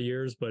 20, 30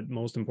 years, but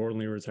most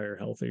importantly, retire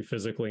healthy,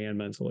 physically and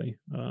mentally.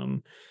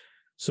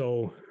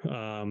 So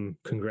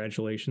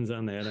congratulations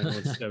on that. I know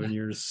it's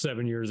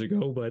 7 years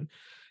ago, but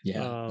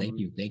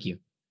thank you.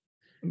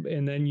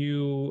 And then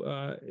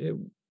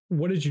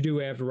what did you do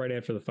right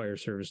after the fire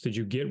service? Did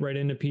you get right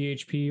into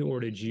PHP, or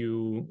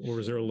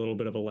was there a little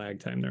bit of a lag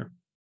time there?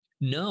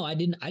 No, I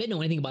didn't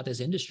know anything about this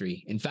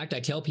industry. In fact,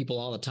 I tell people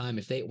all the time,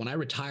 when I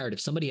retired,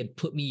 if somebody had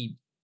pulled me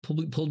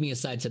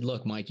aside and said,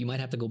 look, Mike, you might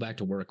have to go back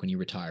to work when you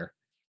retire,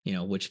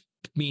 which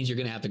means you're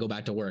going to have to go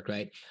back to work,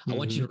 right? I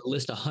want you to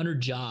list 100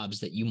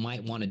 jobs that you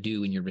might want to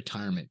do in your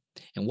retirement.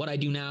 And what I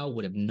do now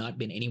would have not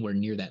been anywhere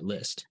near that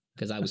list,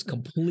 because I was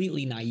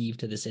completely naive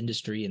to this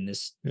industry and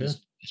this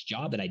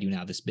job that I do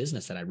now, this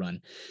business that I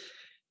run.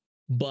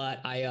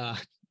 But I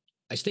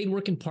stayed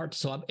working part.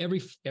 So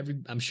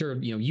I'm sure,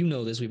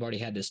 this, we've already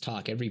had this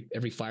talk. Every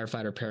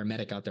firefighter,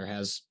 paramedic out there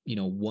has,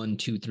 1,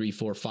 2, 3,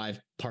 4, 5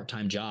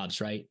 part-time jobs,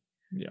 right?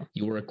 Yeah.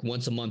 You work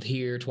once a month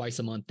here, twice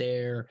a month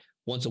there,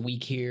 once a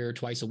week here,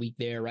 twice a week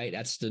there, right?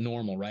 That's the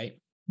normal, right?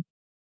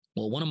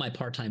 Well, one of my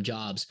part-time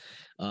jobs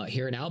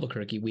here in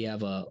Albuquerque, we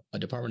have a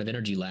Department of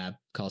Energy lab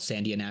called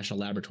Sandia National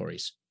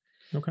Laboratories.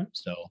 Okay.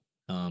 So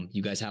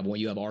you guys have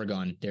you have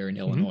Argonne there in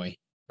Illinois,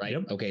 right?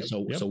 Yep. Okay.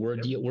 So we're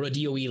a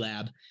DOE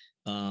lab,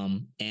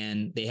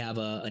 and they have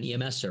an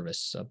EMS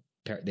service.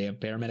 They have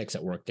paramedics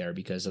that work there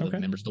because of the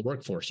members of the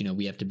workforce.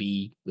 We have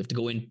to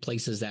go in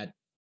places that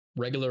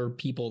regular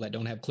people that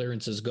don't have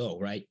clearances go,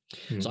 right?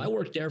 So I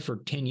worked there for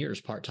 10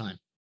 years part-time,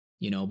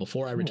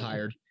 before I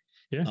retired.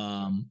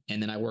 Yeah.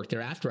 And then I worked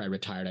there after I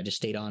retired. I just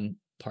stayed on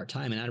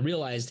part-time, and I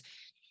realized,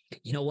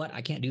 you know what?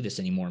 I can't do this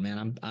anymore,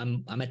 man.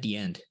 I'm at the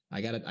end.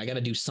 I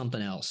gotta do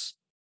something else.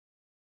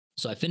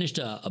 So I finished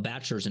a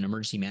bachelor's in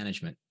emergency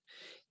management,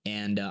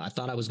 and I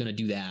thought I was going to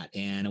do that.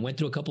 And I went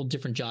through a couple of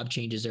different job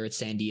changes there at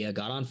Sandia,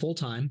 got on full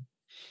time,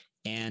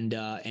 and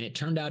it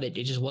turned out it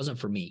just wasn't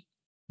for me.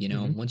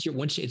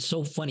 Once it's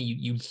so funny,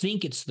 you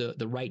think it's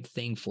the right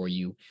thing for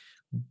you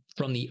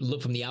from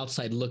the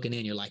outside looking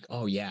in. You're like,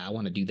 oh yeah, I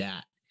want to do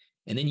that,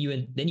 and then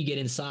you get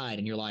inside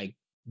and you're like,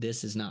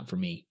 this is not for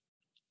me.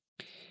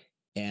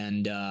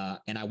 And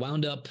I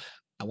wound up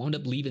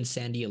leaving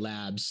Sandia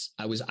Labs.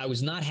 I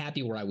was not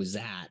happy where I was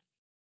at,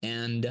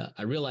 and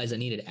I realized I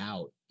needed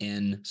out.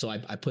 And so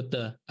I put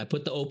the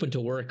open to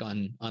work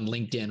on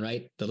LinkedIn,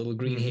 right? The little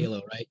green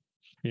halo, right?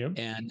 Yep.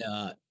 And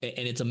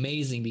it's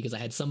amazing because I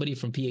had somebody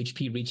from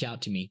PHP reach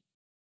out to me,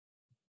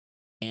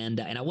 and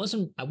I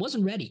wasn't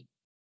ready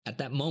at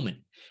that moment.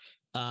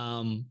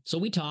 So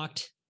we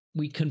talked,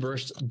 we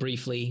conversed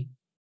briefly,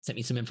 sent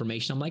me some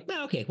information. I'm like,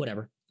 nah, okay,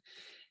 whatever.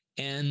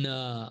 And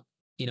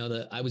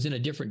I was in a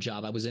different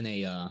job. I was in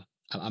a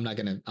I'm not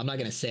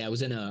gonna say I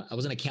was in a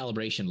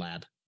calibration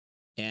lab,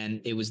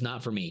 and it was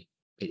not for me.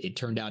 It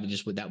turned out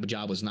that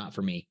job was not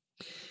for me.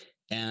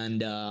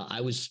 And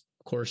I was,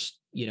 of course,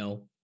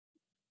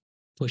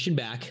 pushing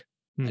back.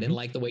 I didn't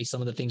like the way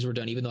some of the things were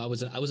done, even though I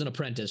was an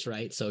apprentice,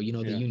 right? So, the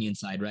union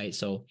side, right?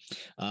 So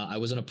I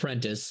was an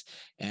apprentice,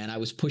 and I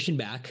was pushing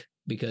back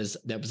because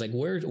that was like,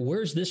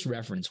 where's this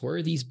reference? Where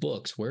are these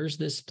books? Where's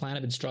this plan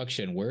of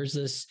instruction? Where's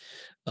this,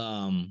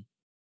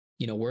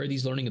 where are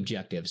these learning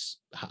objectives?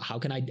 How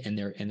can I, and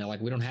they're like,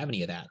 we don't have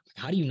any of that.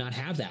 How do you not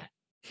have that?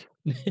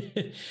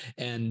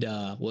 And,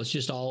 well,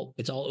 it's all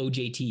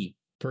OJT,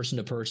 person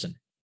to person.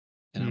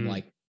 And I'm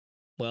like,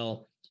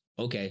 well,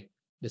 okay,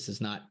 this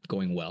is not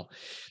going well.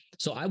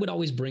 So I would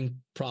always bring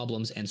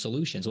problems and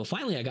solutions. Well,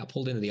 finally I got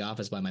pulled into the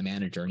office by my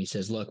manager, and he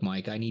says, look,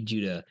 Mike, I need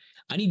you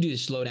to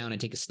slow down and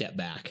take a step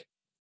back.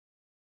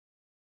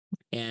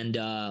 And,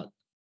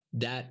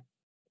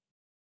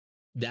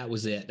 that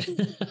was it.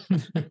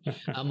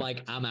 I'm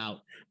like, I'm out.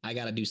 I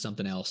got to do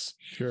something else.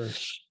 Sure.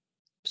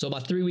 So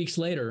about 3 weeks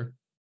later,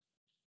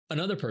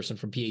 another person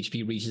from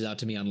PHP reaches out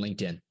to me on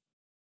LinkedIn.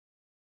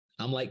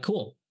 I'm like,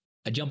 cool.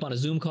 I jump on a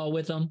Zoom call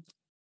with them.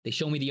 They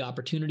show me the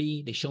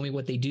opportunity. They show me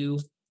what they do.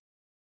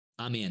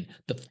 I'm in.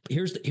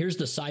 Here's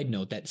the side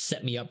note that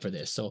set me up for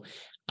this. So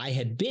I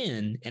had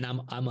been, and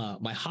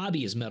my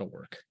hobby is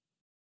metalwork.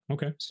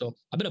 Okay. So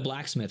I've been a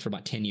blacksmith for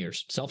about 10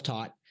 years,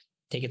 self-taught,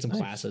 taking some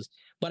classes,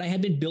 but I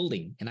had been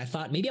building, and I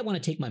thought maybe I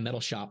want to take my metal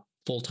shop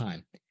full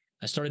time.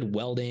 I started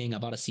welding. I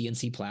bought a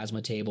CNC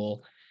plasma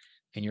table,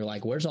 and you're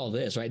like, where's all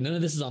this, right? None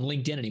of this is on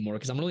LinkedIn anymore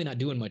because I'm really not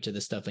doing much of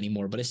this stuff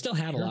anymore, but I still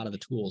have a lot of the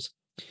tools.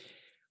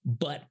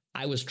 But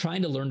I was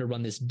trying to learn to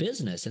run this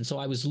business. And so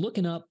I was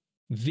looking up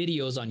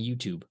videos on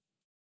YouTube.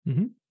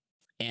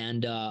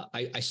 And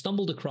I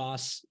stumbled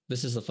across,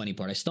 this is the funny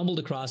part, I stumbled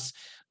across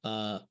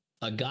a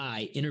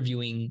guy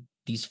interviewing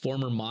these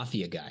former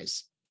mafia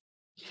guys,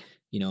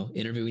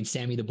 interviewing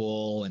Sammy the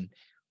Bull and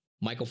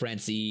Michael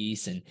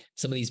Francis and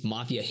some of these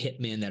mafia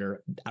hitmen that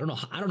are, I don't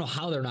know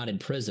how they're not in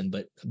prison,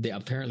 but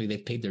apparently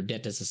they've paid their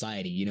debt to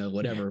society,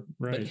 whatever.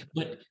 Yeah, right.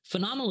 But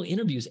phenomenal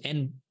interviews.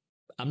 And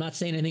I'm not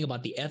saying anything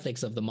about the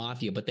ethics of the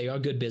mafia, but they are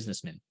good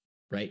businessmen,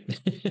 right?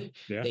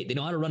 Yeah. They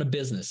know how to run a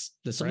business.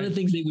 Some of the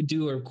things they would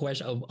do are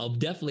of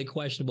definitely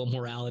questionable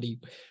morality,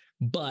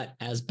 but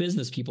as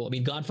business people, I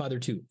mean, Godfather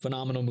 2,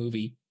 phenomenal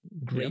movie,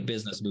 great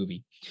business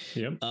movie.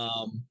 Yep.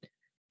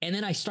 And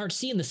then I start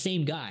seeing the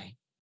same guy.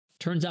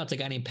 Turns out it's a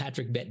guy named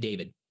Patrick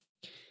Bet-David.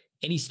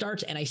 And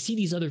and I see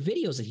these other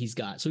videos that he's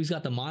got. So he's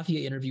got the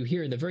mafia interview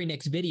here. And the very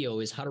next video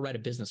is how to write a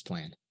business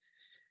plan.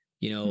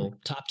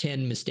 Top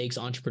 10 mistakes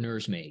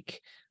entrepreneurs make,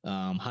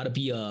 how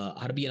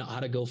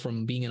to go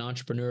from being an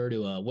entrepreneur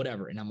to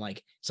whatever. And I'm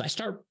like,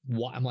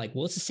 I'm like,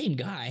 well, it's the same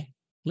guy.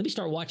 Let me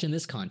start watching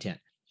this content.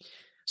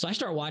 So I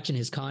start watching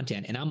his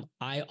content, and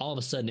all of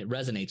a sudden it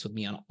resonates with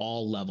me on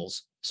all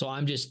levels. So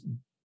I'm just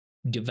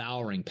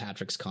devouring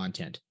Patrick's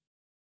content.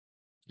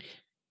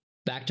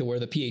 Back to where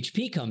the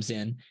PHP comes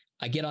in,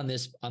 I get on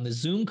the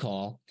Zoom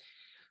call.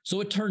 So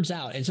it turns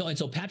out, and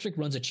so Patrick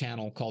runs a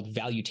channel called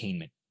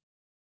Valuetainment.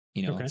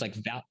 It's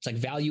like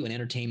value and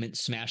entertainment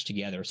smashed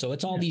together. So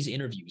it's all these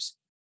interviews.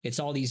 It's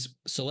all these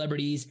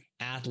celebrities,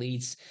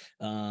 athletes.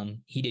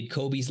 He did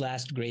Kobe's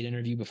last great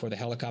interview before the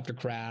helicopter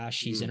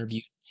crash. He's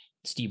interviewed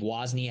Steve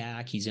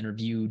Wozniak. He's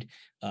interviewed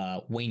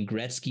Wayne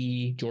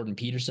Gretzky, Jordan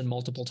Peterson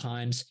multiple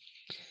times.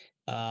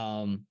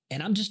 And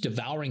I'm just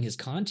devouring his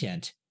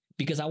content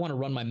because I want to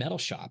run my metal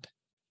shop.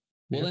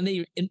 Well, then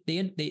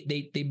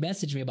they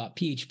message me about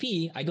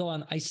PHP. I go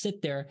on, I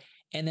sit there,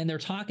 and then they're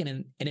talking,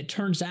 and it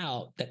turns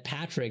out that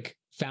Patrick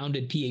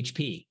founded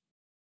PHP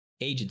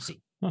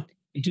agency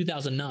in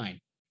 2009.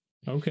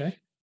 Okay.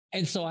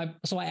 And so I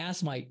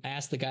asked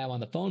the guy I'm on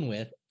the phone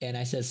with, and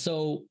I said,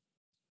 so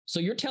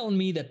you're telling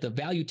me that the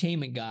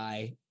Valuetainment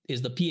guy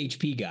is the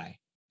PHP guy?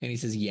 And he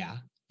says, yeah.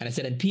 And I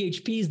said, and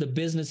PHP is the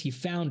business he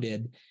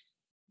founded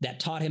that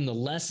taught him the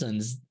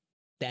lessons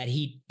that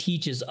he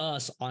teaches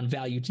us on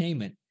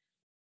valuetainment.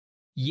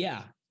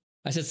 Yeah.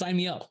 I said, sign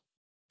me up.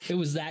 It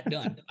was that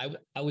done.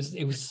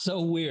 It was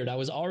so weird. I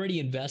was already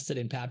invested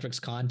in Patrick's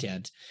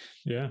content.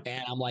 Yeah.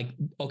 And I'm like,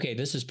 okay,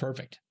 this is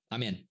perfect.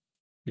 I'm in.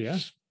 Yeah.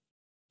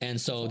 And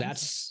so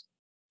that's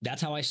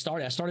how I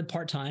started. I started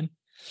part-time,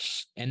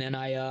 and then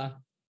I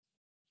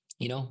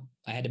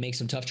had to make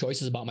some tough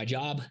choices about my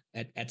job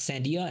at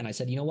Sandia. And I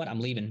said, you know what, I'm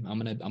leaving. I'm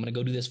going to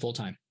go do this full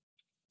time.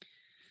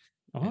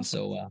 Awesome.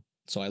 And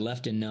so I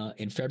left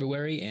in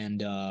February,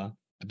 and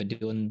I've been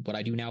doing what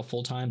I do now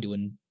full time,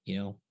 doing,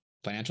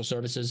 financial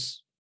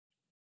services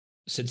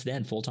since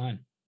then, full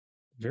time.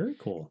 Very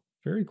cool.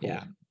 Very cool.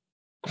 Yeah.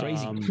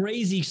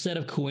 Crazy set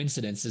of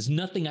coincidences.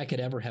 Nothing I could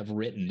ever have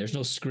written. There's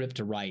no script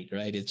to write,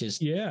 right? It's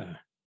just, yeah.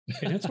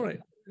 And that's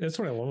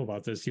what I love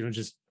about this,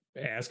 just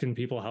asking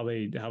people how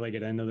they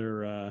get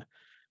into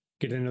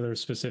their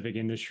specific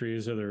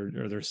industries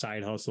or their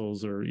side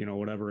hustles or,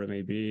 whatever it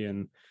may be.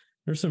 And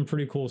there's some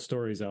pretty cool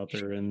stories out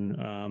there,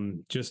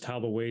 and just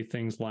how the way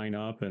things line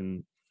up,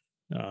 and,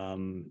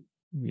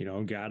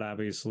 God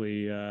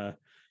obviously,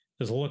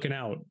 is looking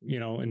out,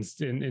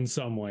 in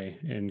some way,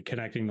 and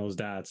connecting those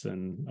dots.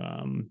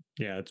 And,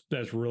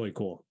 that's really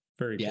cool.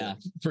 Very cool. Yeah,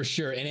 for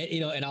sure. And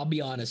and I'll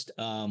be honest,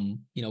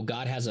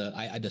 God has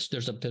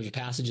there's a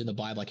passage in the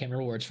Bible. I can't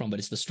remember where it's from, but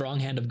it's the strong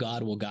hand of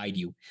God will guide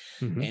you.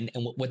 Mm-hmm. And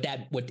what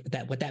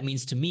that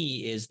means to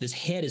me is this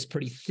head is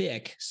pretty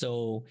thick.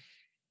 So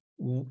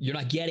you're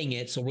not getting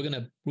it. So we're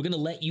going to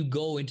let you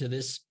go into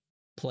this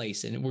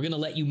place, and we're going to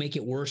let you make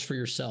it worse for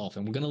yourself.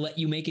 And we're going to let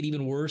you make it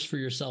even worse for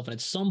yourself. And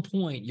at some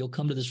point you'll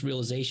come to this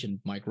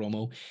realization, Mike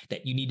Romo,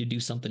 that you need to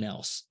do something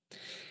else.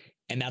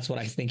 And that's what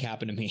I think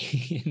happened to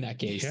me in that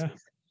case. Yeah.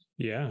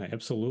 Yeah,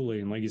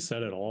 absolutely. And like you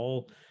said,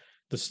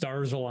 the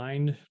stars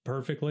aligned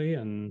perfectly,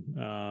 and,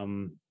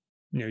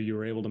 you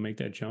were able to make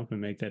that jump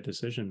and make that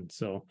decision.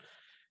 So,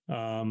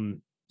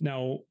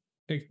 now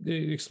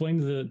explain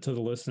to the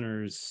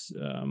listeners,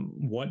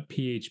 what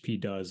PHP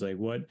does. Like,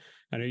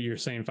 I know you're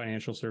saying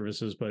financial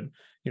services, but,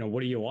 what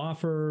do you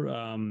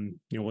offer?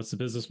 What's the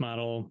business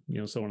model,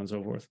 so on and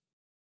so forth.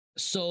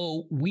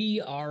 So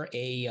we are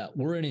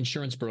we're an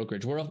insurance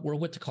brokerage. We're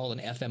what to call an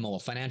FMO, a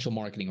financial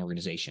marketing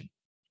organization.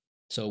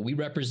 So we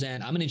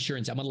represent, I'm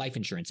a life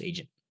insurance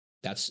agent.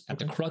 That's at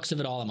the crux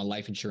of it all. I'm a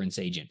life insurance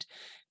agent,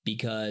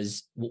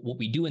 because what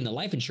we do in the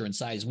life insurance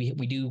side is we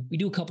do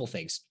a couple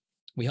things.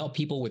 We help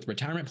people with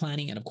retirement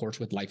planning and, of course,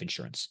 with life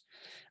insurance.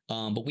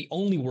 But we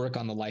only work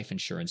on the life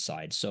insurance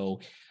side.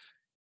 So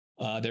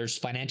there's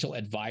financial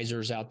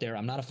advisors out there.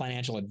 I'm not a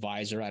financial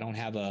advisor. I don't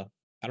have a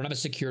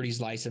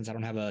securities license. I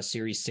don't have a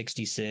Series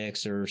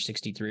 66 or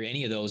 63 or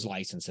any of those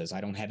licenses.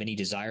 I don't have any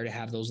desire to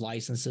have those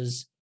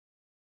licenses.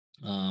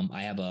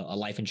 I have a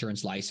life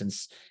insurance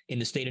license in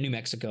the state of New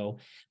Mexico,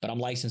 but I'm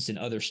licensed in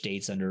other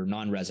states under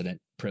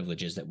non-resident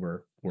privileges that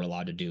we're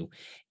allowed to do.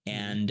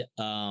 And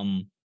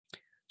and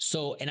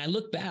I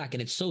look back,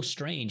 and it's so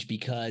strange,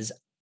 because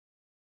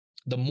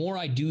the more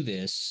I do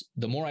this,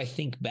 the more I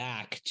think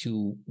back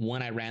to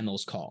when I ran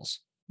those calls,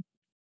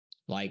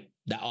 like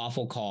that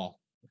awful call,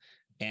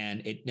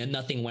 and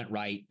nothing went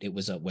right. It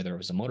was whether it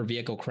was a motor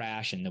vehicle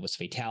crash and there was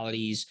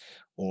fatalities,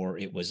 or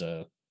it was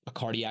a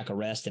cardiac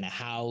arrest in a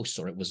house,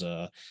 or it was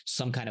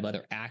some kind of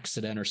other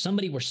accident, or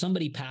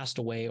somebody passed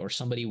away, or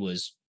somebody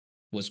was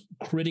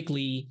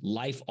critically,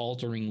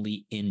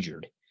 life-alteringly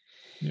injured.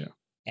 Yeah.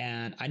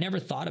 And I never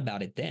thought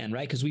about it then,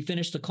 right? Because we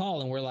finished the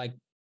call and we're like,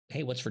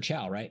 hey, what's for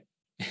chow, right?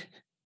 Yeah.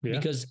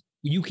 Because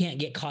you can't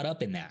get caught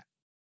up in that.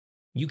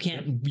 You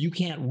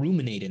can't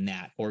ruminate in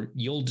that, or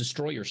you'll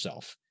destroy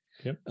yourself.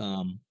 Yep.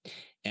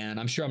 And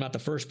I'm sure I'm not the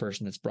first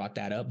person that's brought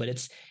that up, but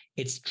it's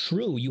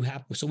true. We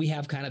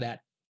have kind of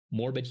that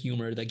morbid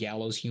humor, the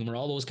gallows humor,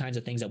 all those kinds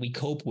of things that we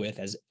cope with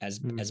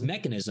as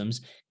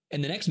mechanisms.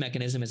 And the next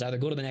mechanism is either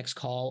go to the next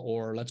call,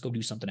 or let's go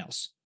do something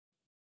else.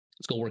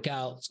 Let's go work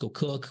out. Let's go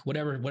cook,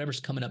 whatever's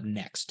coming up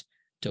next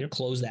to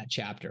close that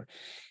chapter.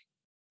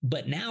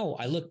 But now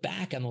I look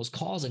back on those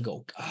calls and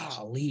go,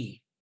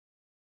 golly,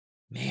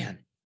 man,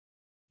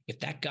 if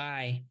that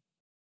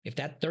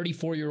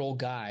 34-year-old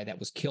guy that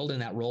was killed in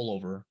that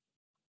rollover,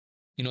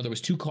 there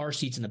was 2 car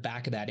seats in the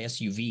back of that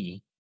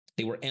SUV.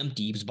 They were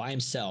empty. He was by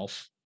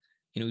himself.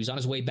 He was on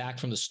his way back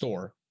from the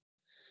store,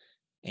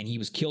 and he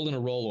was killed in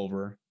a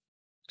rollover.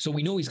 So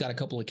we know he's got a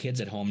couple of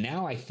kids at home.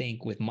 Now I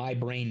think with my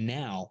brain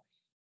now,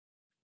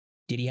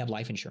 did he have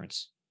life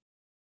insurance?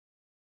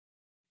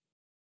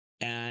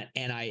 And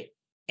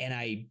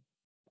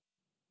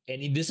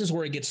this is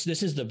where this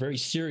is the very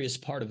serious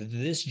part of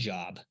this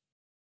job,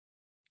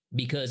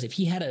 because if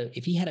he had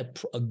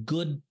a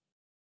good,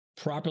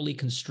 properly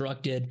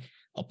constructed,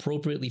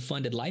 appropriately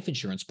funded life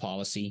insurance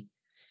policy,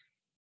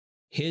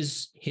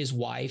 his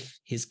wife,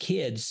 his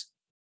kids,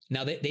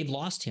 now they've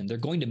lost him. They're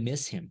going to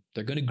miss him.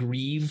 They're going to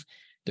grieve.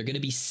 They're going to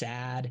be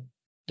sad.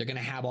 They're going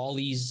to have all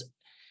these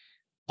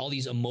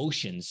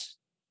emotions.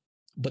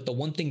 But the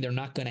one thing they're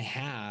not going to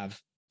have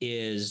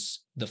is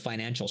the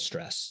financial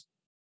stress.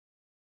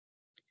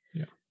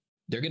 Yeah.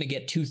 they're going to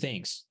get two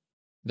things.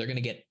 They're going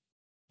to get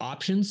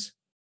options,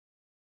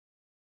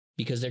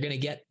 because they're going to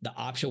get the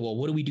option. Well,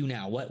 what do we do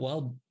now?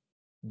 Well,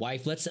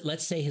 wife,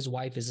 let's say his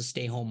wife is a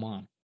stay-home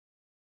mom.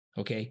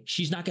 Okay.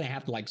 She's not going to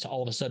have to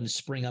all of a sudden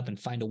spring up and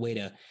find a way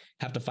to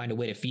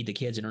feed the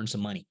kids and earn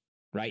some money.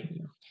 Right.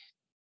 Yeah.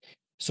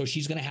 So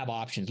she's going to have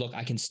options. Look,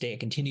 I can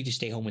continue to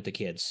stay home with the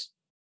kids.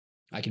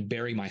 I can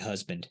bury my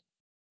husband.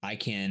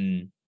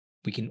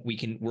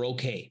 we're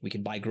okay. We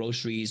can buy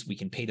groceries. We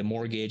can pay the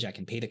mortgage. I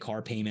can pay the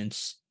car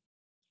payments.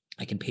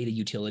 I can pay the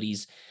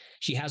utilities.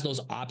 She has those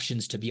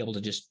options to be able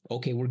to just,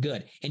 okay, we're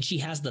good. And she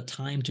has the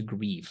time to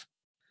grieve.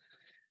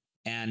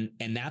 And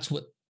that's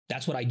what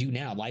I do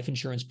now. Life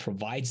insurance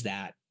provides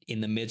that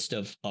in the midst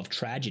of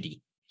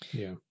tragedy.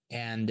 Yeah.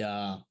 And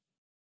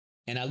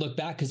I look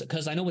back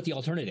because I know what the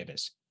alternative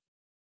is.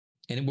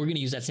 And we're going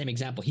to use that same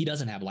example. He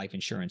doesn't have life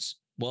insurance.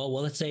 Well,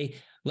 let's say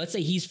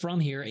he's from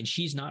here and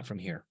she's not from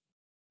here.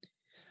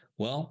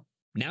 Well,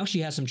 now she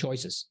has some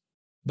choices,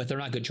 but they're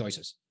not good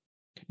choices.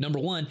 Number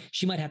one,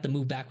 she might have to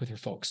move back with her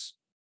folks.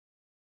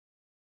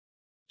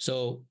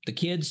 So the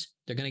kids,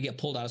 they're going to get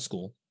pulled out of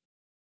school.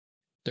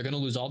 They're going to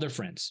lose all their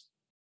friends.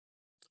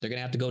 They're going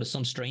to have to go to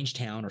some strange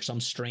town or some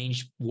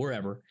strange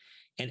wherever.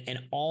 And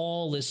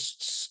all this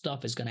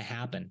stuff is going to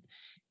happen.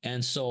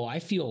 And so I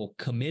feel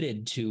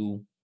committed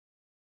to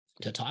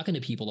talking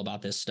to people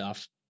about this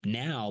stuff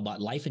now,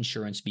 about life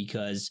insurance,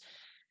 because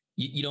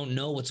you don't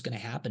know what's going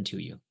to happen to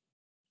you.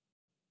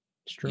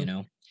 It's true. You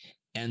know?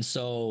 And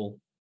so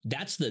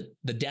that's the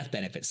death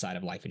benefit side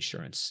of life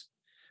insurance.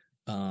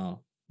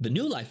 The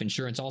new life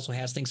insurance also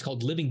has things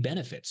called living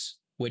benefits,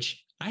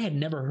 which I had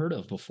never heard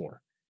of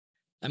before.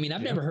 I mean,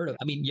 I've never heard of,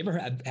 you ever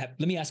heard,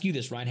 let me ask you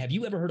this, Ryan, have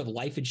you ever heard of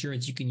life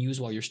insurance you can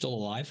use while you're still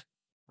alive?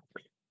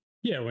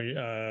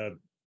 Yeah.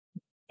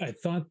 I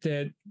thought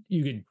that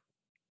you could,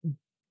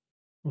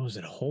 what was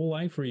it, whole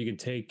life, where you could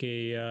take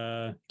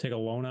a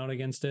loan out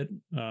against it.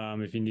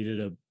 If you needed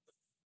to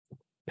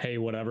pay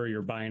whatever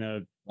you're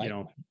buying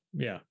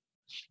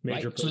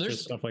major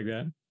purchase, stuff like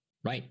that.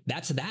 Right.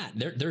 That's that.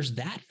 There's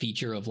that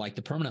feature of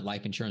the permanent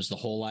life insurance, the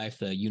whole life,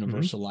 the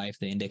universal life,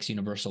 the index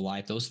universal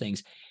life, those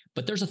things.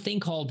 But there's a thing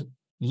called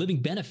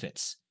living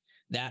benefits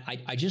that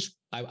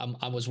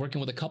I was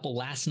working with a couple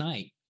last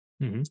night.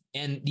 Mm-hmm.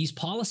 And these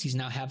policies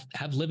now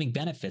have living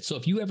benefits. So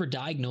if you ever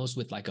diagnosed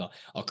with a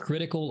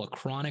critical, a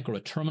chronic, or a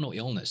terminal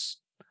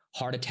illness,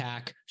 heart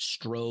attack,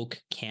 stroke,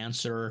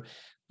 cancer,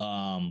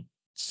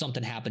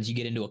 something happens, you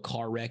get into a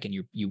car wreck and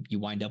you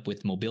wind up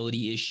with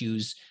mobility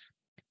issues,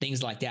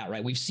 things like that,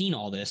 right? We've seen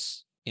all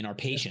this in our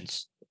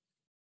patients.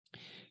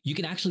 You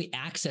can actually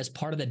access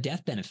part of the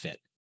death benefit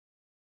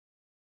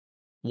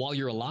while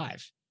you're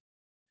alive.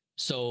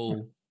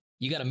 So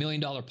you got $1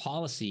 million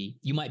policy,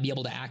 you might be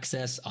able to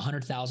access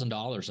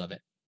 $100,000 of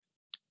it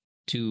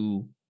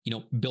to,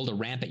 build a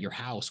ramp at your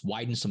house,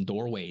 widen some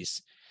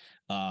doorways,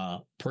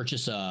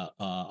 purchase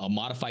a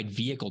modified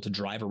vehicle to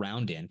drive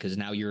around in, because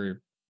now you're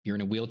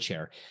in a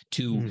wheelchair.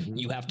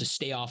 You have to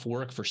stay off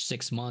work for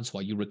 6 months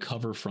while you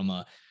recover from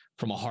a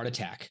heart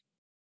attack.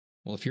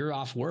 Well, if you're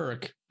off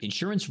work,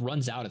 insurance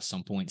runs out at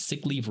some point.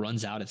 Sick leave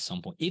runs out at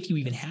some point, if you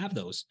even have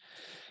those.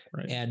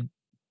 Right. And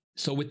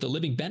so with the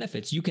living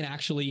benefits, you can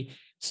actually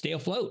stay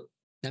afloat.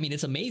 I mean,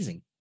 it's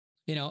amazing,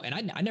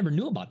 and I never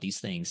knew about these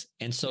things.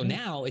 And so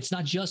now it's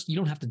not just, you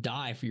don't have to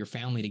die for your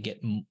family to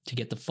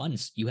get the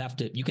funds. You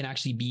can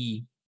actually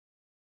be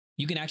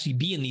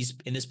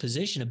in this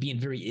position of being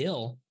very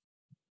ill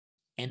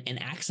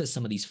and access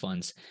some of these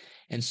funds.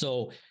 And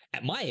so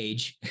at my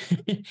age,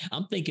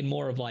 I'm thinking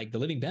more of the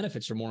living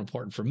benefits are more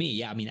important for me.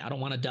 Yeah. I mean, I don't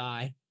want to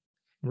die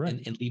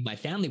and leave my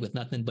family with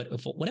nothing, but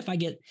what if I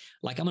get,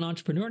 I'm an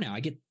entrepreneur now,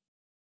 I get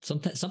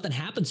something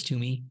happens to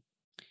me.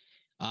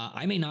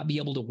 I may not be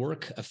able to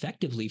work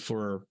effectively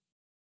for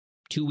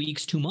 2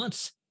 weeks, 2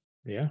 months.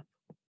 Yeah.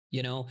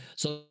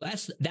 So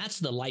that's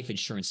the life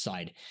insurance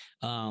side.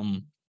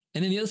 And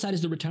then the other side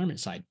is the retirement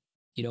side.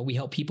 We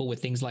help people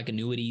with things like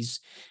annuities.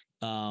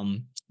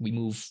 We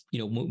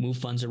move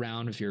funds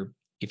around.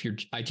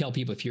 I tell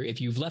people,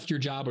 if you've left your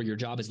job or your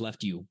job has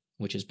left you,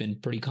 which has been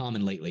pretty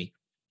common lately,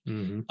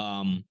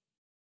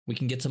 we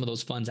can get some of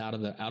those funds out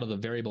of the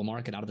variable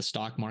market, out of the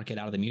stock market,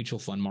 out of the mutual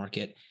fund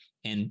market,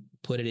 and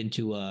put it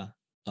into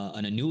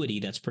an annuity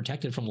that's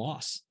protected from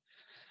loss.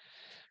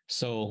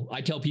 So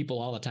I tell people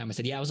all the time, I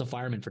said, I was a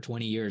fireman for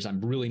 20 years.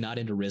 I'm really not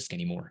into risk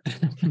anymore.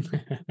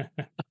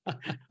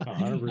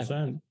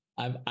 100%.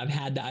 I've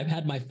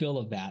had my fill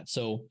of that.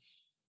 So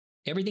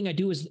everything I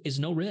do is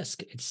no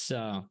risk. It's,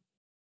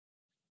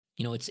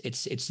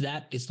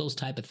 it's those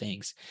type of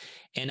things.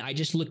 And I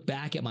just look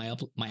back at my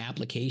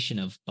application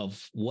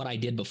of what I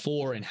did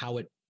before and how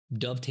it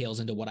dovetails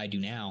into what I do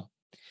now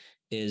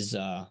is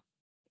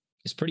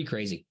pretty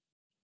crazy.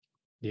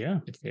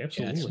 Yeah,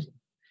 absolutely.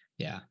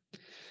 Yeah.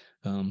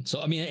 So,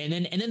 I mean,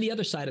 and then the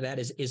other side of that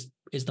is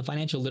the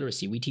financial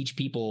literacy. We teach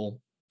people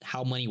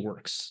how money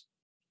works.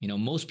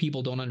 Most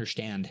people don't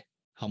understand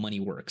how money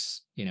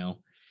works.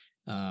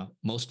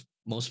 Most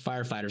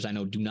firefighters I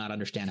know do not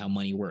understand how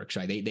money works,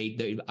 right?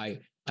 I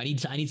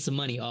need some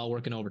money. Oh,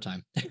 working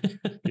overtime.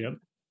 Yep.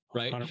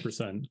 right?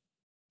 100%.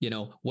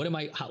 What am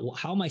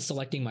how am I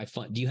selecting my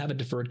fund? Do you have a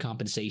deferred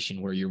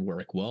compensation where you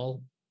work?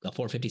 Well, a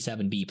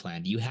 457B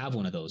plan. Do you have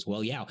one of those?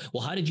 Well, yeah.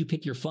 Well, how did you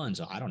pick your funds?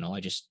 Oh, I don't know. I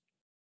just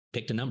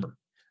picked a number.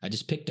 I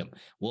just picked them.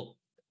 Well,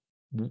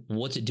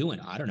 what's it doing?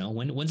 I don't know.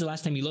 When's the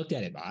last time you looked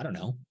at it? I don't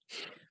know.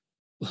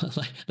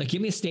 like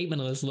give me a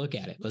statement and let's look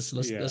at it.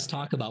 Let's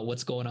talk about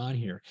what's going on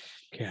here.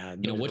 God,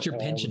 what's your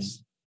pension,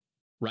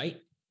 right?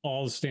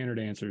 All the standard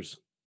answers.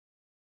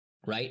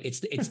 Right.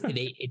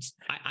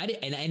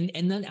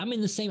 And then I'm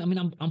in the same, I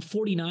mean, I'm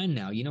 49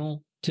 now,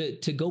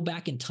 to go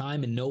back in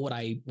time and know what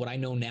I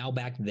know now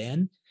back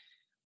then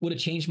would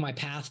have changed my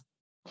path,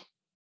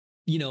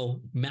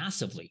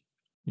 massively.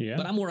 Yeah.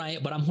 But I'm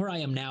where I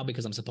am now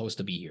because I'm supposed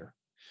to be here.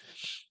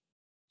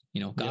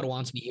 God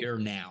wants me here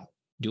now,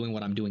 doing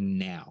what I'm doing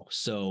now.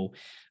 So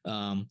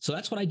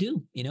that's what I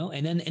do,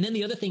 and then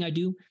the other thing I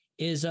do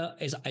is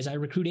as I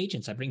recruit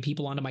agents, I bring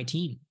people onto my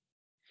team.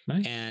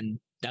 Nice. And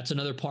that's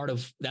another part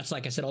of, that's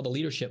like I said, all the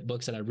leadership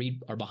books that I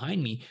read are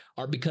behind me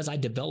are because I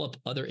develop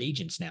other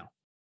agents now.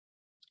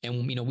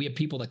 And, we have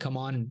people that come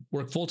on and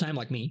work full-time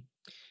like me.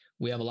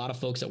 We have a lot of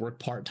folks that work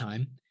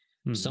part-time,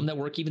 some that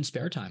work even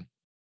spare time.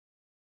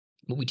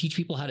 But we teach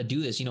people how to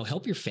do this,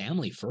 help your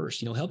family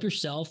first, help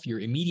yourself, your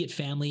immediate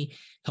family,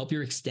 help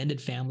your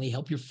extended family,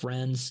 help your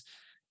friends,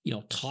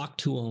 talk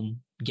to them,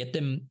 get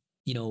them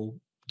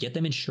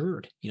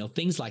insured,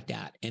 things like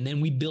that. And then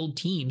we build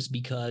teams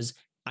because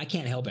I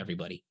can't help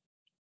everybody.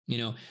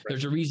 Right.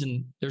 There's a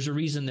reason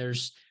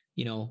there's,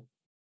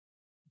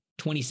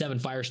 27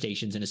 fire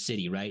stations in a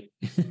city, right?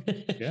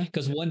 Yeah.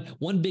 Because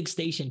one big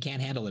station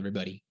can't handle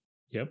everybody.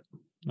 Yep.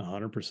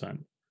 100%.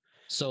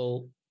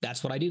 So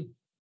that's what I do.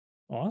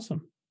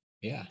 Awesome.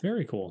 Yeah.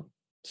 Very cool.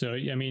 So,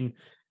 I mean,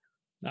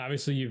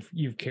 obviously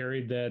you've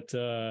carried that,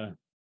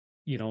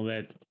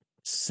 that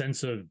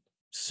sense of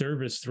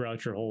service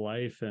throughout your whole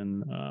life.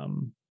 And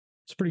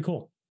it's pretty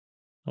cool.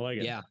 I like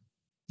it. Yeah.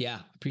 Yeah.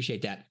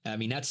 Appreciate that. I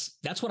mean,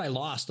 that's what I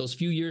lost those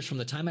few years from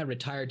the time I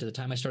retired to the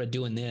time I started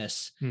doing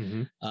this,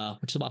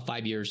 which is about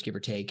 5 years, give or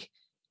take.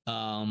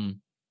 I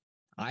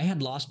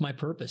had lost my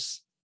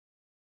purpose.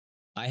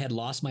 I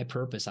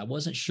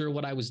wasn't sure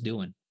what I was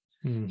doing.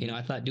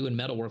 I thought doing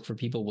metal work for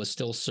people was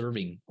still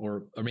serving,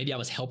 or maybe I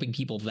was helping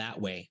people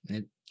that way.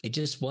 And it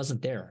just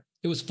wasn't there.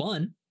 It was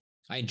fun.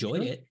 I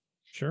enjoyed it.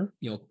 Sure.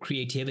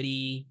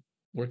 Creativity,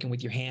 working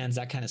with your hands,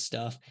 that kind of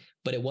stuff,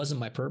 but it wasn't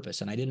my purpose.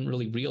 And I didn't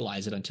really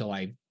realize it until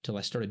I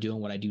started doing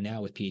what I do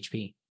now with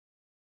PHP.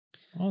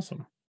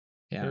 Awesome.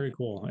 Yeah. Very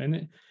cool.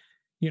 And,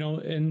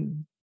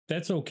 and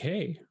that's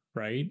okay.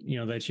 Right.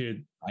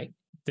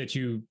 That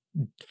you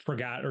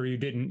forgot, or you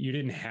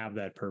didn't have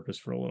that purpose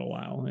for a little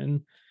while.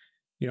 And,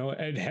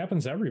 it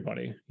happens to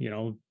everybody.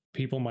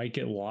 People might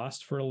get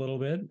lost for a little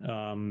bit.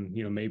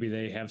 Maybe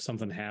they have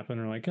something happen,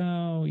 or like,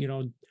 oh,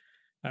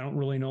 I don't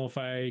really know if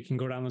I can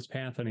go down this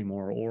path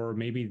anymore. Or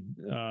maybe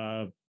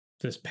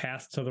this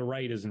path to the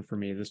right isn't for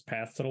me. This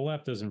path to the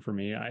left isn't for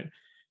me. And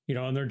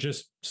they're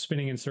just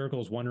spinning in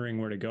circles, wondering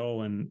where to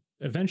go. And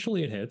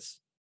eventually it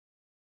hits.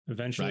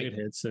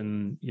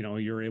 And,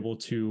 you're able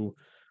to,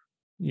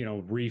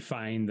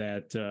 refine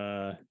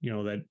that,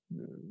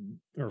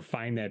 or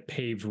find that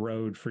paved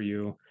road for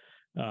you,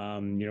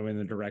 in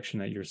the direction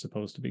that you're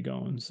supposed to be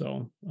going.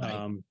 So,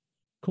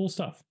 cool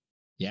stuff.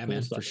 Yeah, cool,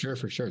 man, stuff.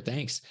 For sure.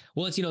 Thanks.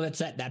 Well, it's, that's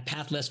that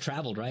path less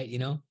traveled, right?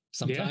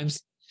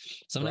 Sometimes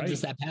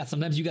it's that path.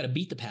 Sometimes you got to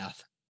beat the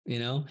path,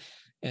 and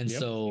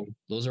so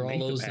those are all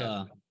those,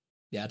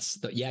 you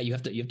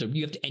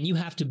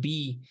have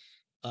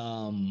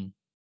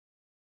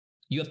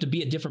to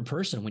be a different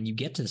person when you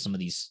get to some of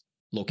these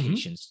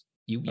locations.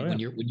 When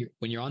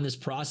you're on this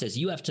process,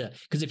 you have to,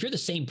 because if you're the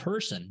same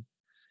person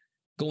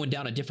going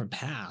down a different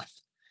path,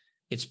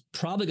 it's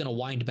probably going to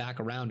wind back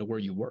around to where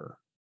you were.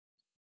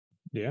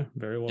 Yeah,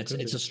 very well.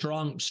 It's a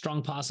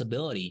strong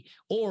possibility,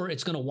 or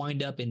it's going to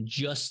wind up in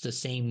just the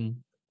same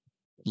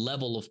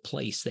level of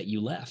place that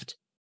you left.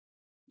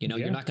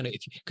 You're not going to,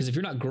 because if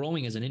you're not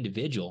growing as an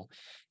individual,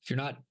 if you're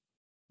not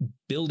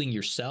building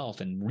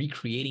yourself and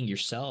recreating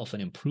yourself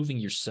and improving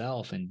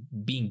yourself and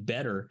being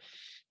better,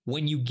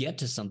 when you get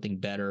to something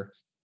better,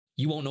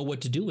 you won't know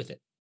what to do with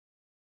it.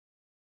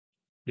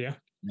 Yeah.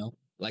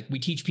 Like we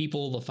teach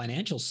people the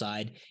financial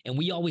side, and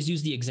we always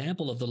use the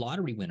example of the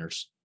lottery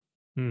winners.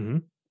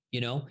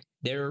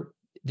 They're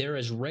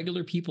as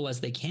regular people as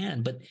they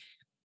can, but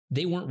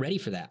they weren't ready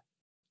for that.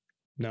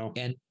 No.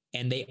 And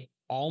they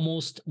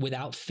almost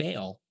without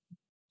fail,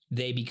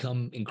 they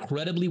become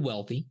incredibly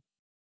wealthy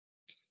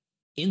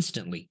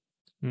instantly.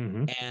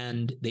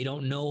 And they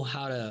don't know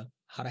how to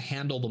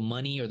handle the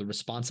money or the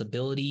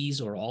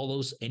responsibilities or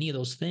any of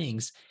those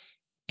things.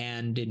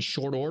 And in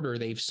short order,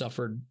 they've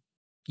suffered,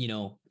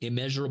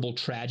 immeasurable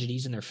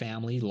tragedies in their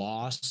family,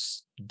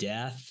 loss,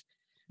 death,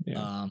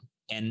 and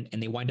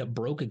they wind up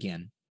broke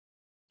again.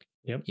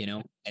 Yep.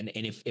 And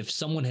if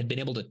someone had been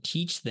able to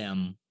teach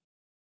them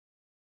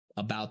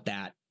about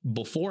that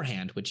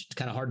beforehand, which it's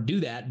kind of hard to do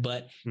that,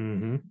 but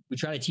we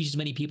try to teach as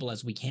many people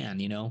as we can,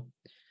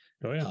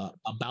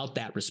 about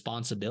that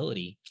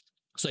responsibility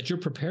so that you're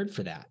prepared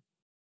for that.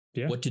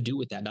 what to do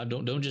with that. Now,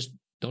 don't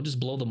just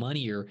blow the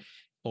money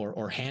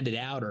or hand it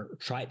out or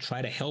try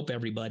to help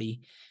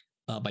everybody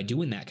by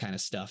doing that kind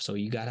of stuff. So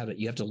you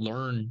have to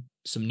learn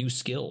some new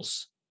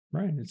skills.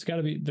 Right. It's got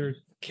to be, they're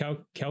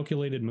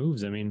calculated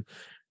moves. I mean,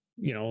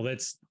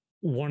 that's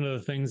one of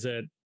the things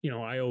that,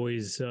 I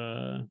always,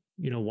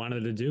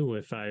 wanted to do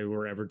if I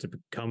were ever to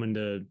come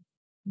into,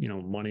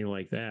 money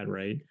like that.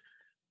 Right.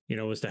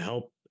 Was to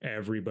help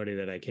everybody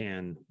that I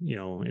can,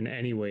 in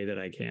any way that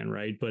I can.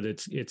 Right. But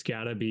it's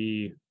got to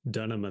be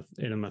done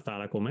in a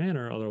methodical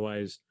manner.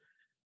 Otherwise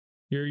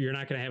you're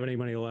not going to have any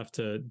money left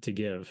to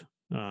give.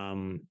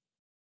 Man,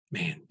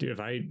 dude,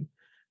 I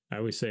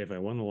always say if I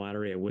won the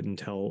lottery, I wouldn't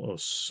tell a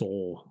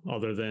soul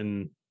other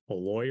than a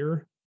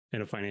lawyer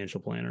and a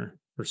financial planner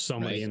or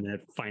somebody in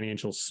that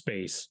financial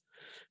space,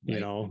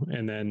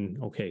 and then,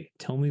 okay,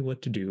 tell me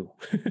what to do.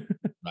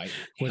 Right.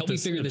 Help me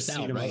figure this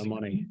out. Right. Of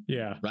money.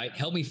 Yeah. Right.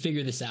 Help me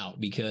figure this out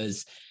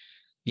because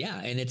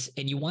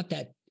and you want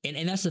that.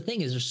 And that's the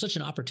thing is there's such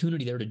an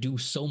opportunity there to do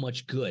so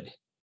much good.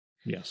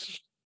 Yes.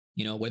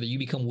 Whether you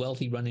become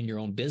wealthy running your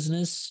own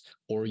business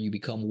or you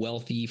become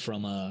wealthy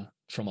from a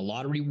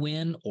lottery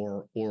win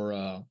or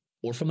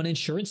from an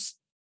insurance,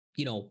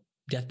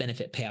 death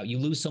benefit payout, you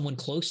lose someone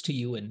close to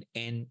you and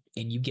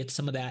you get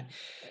some of that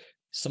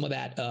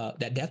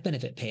death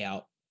benefit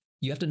payout.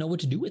 You have to know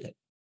what to do with it.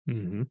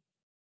 Mm-hmm.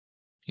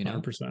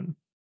 100%.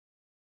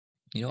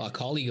 A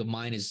colleague of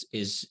mine is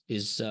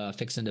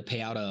fixing to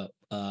pay out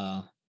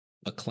a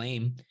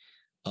claim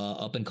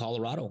up in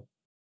Colorado.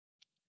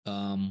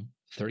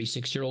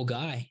 36-year-old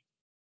guy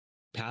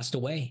passed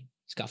away.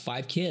 He's got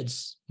 5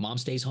 kids. Mom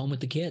stays home with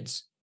the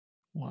kids.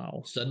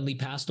 Wow. Suddenly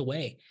passed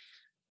away.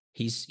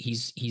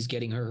 He's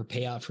getting her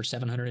payout for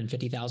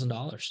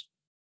 $750,000.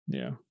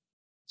 Yeah.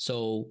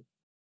 So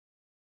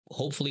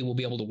hopefully we'll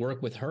be able to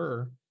work with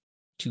her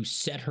to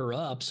set her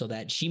up so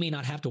that she may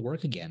not have to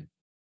work again.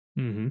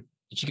 Mm-hmm.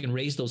 She can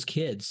raise those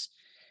kids.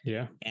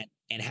 Yeah.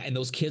 And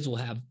those kids will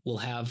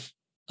have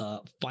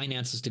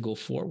finances to go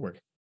forward.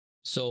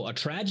 So a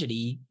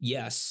tragedy,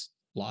 yes,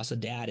 loss of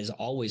dad is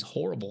always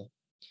horrible,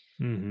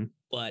 mm-hmm.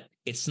 but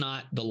it's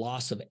not the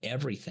loss of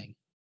everything.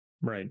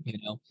 Right.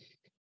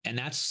 And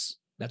that's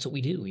what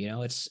we do.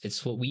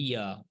 It's what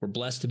we're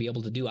blessed to be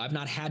able to do. I've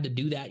not had to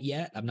do that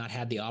yet. I've not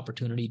had the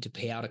opportunity to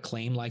pay out a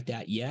claim like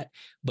that yet,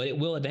 but it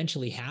will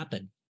eventually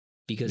happen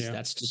because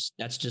that's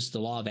just the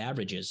law of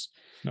averages.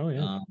 Oh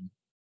yeah.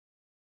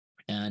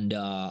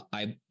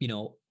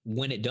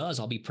 When it does,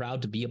 I'll be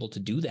proud to be able to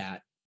do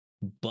that,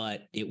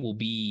 but there will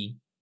be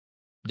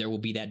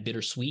that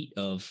bittersweet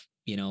of,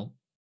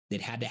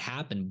 it had to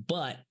happen,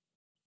 but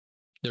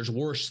there's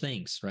worse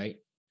things, right?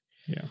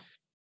 Yeah.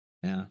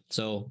 Yeah.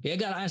 So it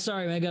got a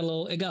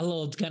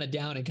little kind of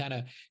down and kind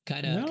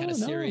of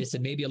serious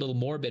and maybe a little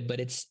morbid, but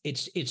it's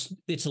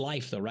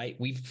life though, right?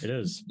 We've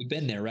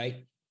been there,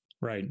 right?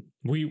 Right.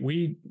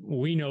 We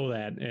know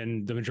that.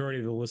 And the majority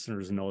of the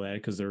listeners know that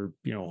because they're,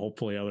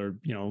 hopefully other,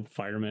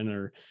 firemen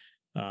or,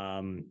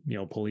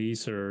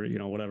 police or,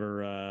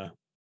 whatever,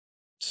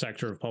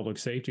 sector of public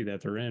safety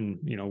that they're in.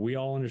 We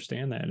all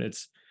understand that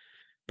it's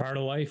part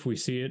of life. We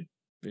see it,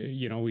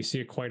 we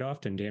see it quite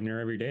often, damn near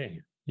every day,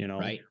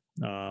 Right.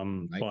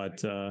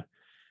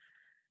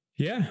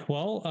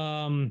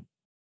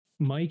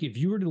 Mike, if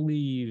you were to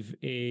leave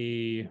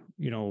a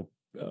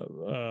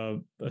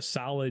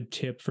solid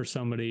tip for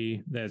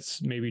somebody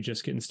that's maybe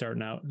just getting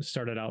started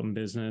out in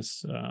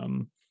business,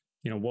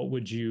 what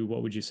would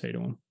you say to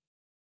them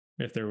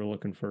if they were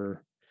looking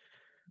for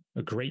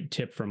a great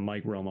tip from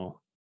Mike Romo?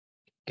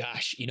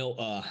 Gosh,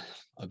 a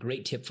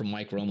great tip from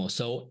Mike Romo.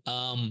 So,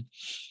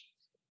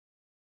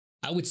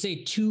 I would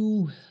say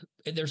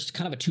there's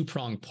kind of a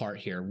 2-pronged part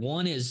here.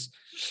 One is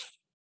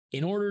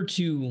in order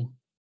to,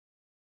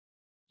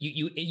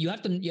 you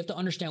have to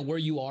understand where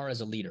you are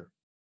as a leader.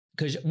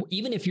 Because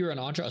even if you're an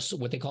entrepreneur,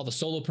 what they call the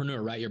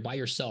solopreneur, right? You're by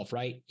yourself,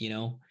 right?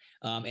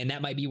 And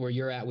that might be where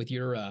you're at with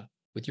your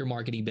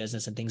marketing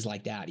business and things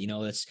like that. You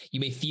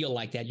may feel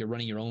like that you're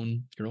running your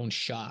own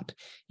shop.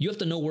 You have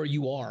to know where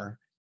you are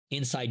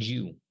inside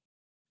you,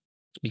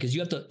 because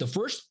the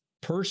first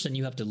person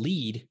you have to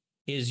lead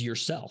is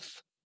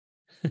yourself.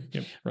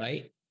 Yep.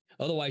 Right?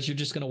 Otherwise, you're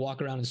just going to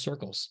walk around in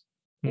circles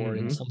or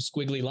in some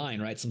squiggly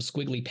line, right? Some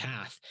squiggly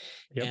path.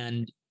 Yep.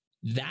 And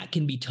that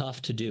can be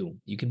tough to do.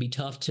 You can be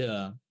tough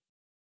to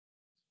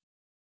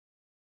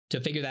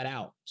figure that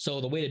out. So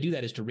the way to do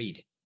that is to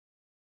read.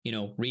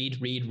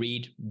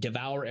 Read,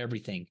 devour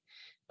everything.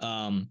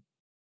 And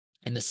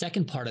the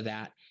second part of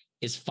that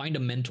is find a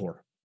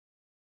mentor.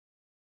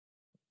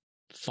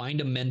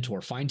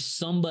 Find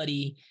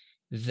somebody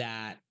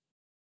that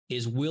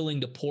is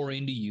willing to pour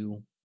into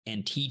you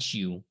and teach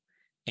you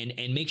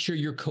and make sure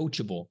you're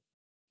coachable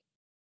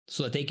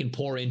so that they can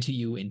pour into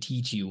you and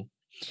teach you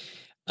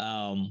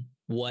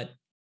what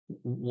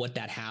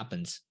that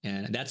happens.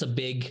 And that's a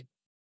big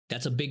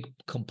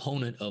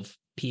component of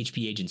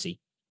PHP agency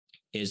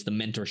is the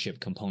mentorship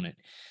component.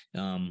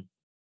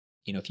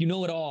 If you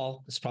know it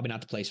all, it's probably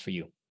not the place for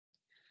you.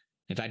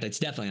 In fact, it's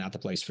definitely not the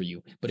place for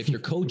you. But if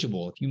you're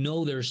coachable, if you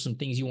know there's some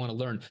things you want to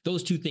learn,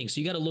 those two things. So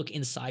you got to look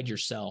inside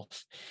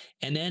yourself.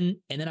 And then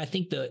I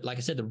think like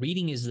I said, the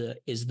reading is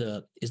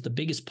the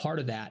biggest part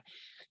of that.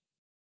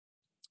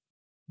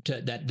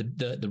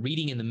 The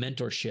reading and the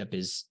mentorship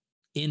is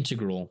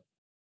integral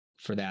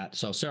for that.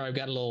 So sorry, I've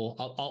got a little,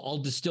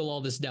 I'll distill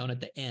all this down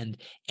at the end.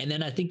 And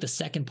then I think the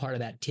second part of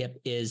that tip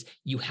is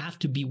you have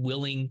to be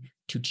willing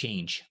to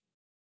change.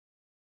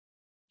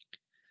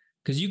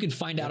 Because you can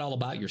find out all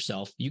about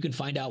yourself. You can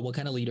find out what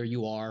kind of leader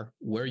you are,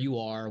 where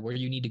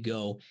you need to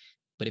go.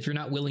 But if you're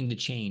not willing to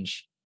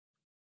change,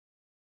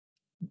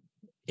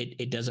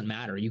 it doesn't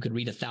matter. You could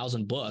read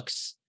 1,000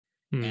 books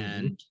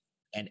and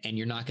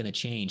you're not going to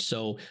change.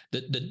 So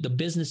the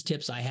business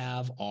tips I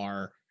have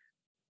are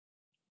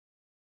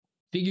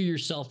figure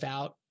yourself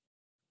out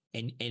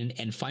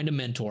and find a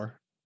mentor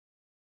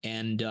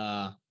and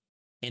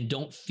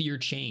don't fear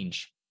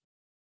change,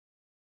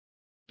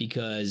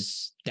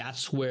 because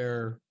that's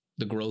where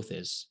the growth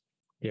is.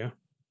 Yeah.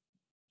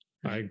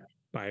 I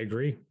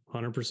agree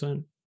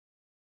 100%.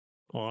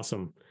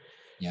 Awesome.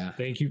 Yeah.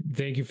 Thank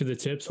you for the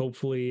tips.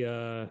 Hopefully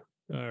our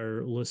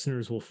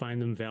listeners will find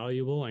them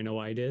valuable. I know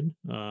I did.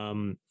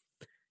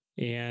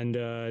 And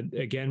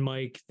again,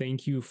 Mike,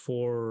 thank you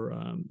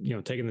for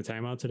taking the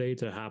time out today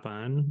to hop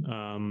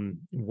on.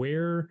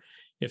 Where,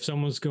 if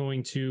someone's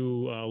going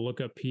to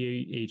look up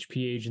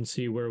PHP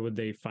agency, where would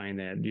they find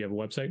that? Do you have a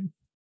website?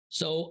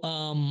 So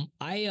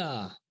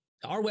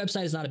our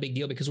website is not a big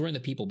deal because we're in the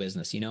people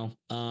business. I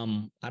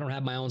don't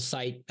have my own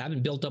site. I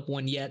haven't built up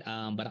one yet,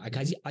 but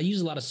I use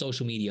a lot of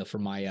social media for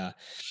my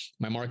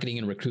my marketing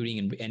and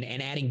recruiting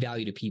and adding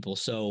value to people.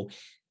 So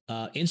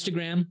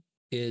Instagram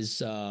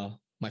is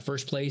my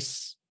first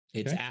place.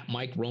 It's at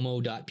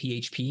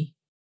MikeRomo.php.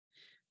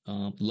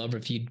 Love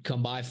if you'd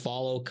come by,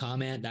 follow,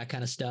 comment, that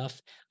kind of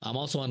stuff. I'm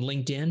also on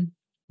LinkedIn,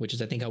 which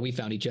is I think how we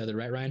found each other,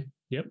 right, Ryan?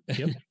 Yep.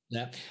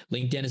 Yeah.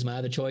 LinkedIn is my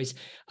other choice.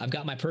 I've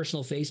got my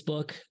personal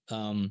Facebook.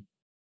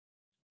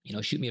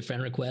 Shoot me a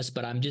friend request,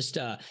 but I'm just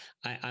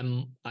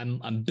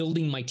I'm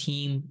building my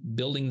team,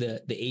 building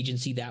the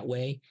agency that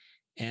way.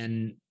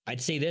 And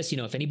I'd say this,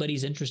 if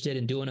anybody's interested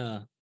in doing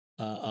a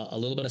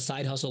little bit of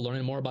side hustle,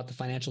 learning more about the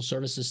financial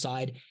services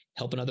side,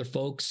 helping other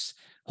folks,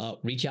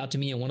 reach out to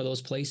me in one of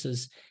those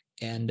places,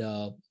 and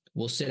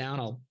we'll sit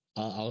down.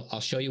 I'll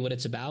show you what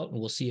it's about, and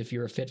we'll see if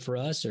you're a fit for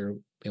us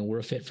and we're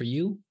a fit for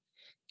you.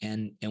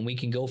 And we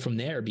can go from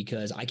there,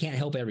 because I can't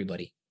help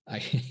everybody.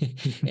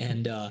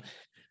 And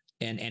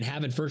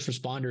having first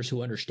responders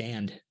who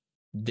understand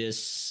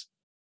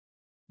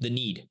the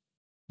need.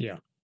 Yeah.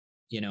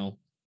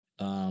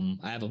 I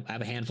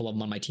have a handful of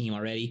them on my team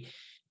already.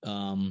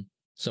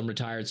 Some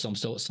retired, some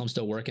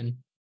still working.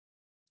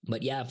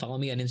 But yeah, follow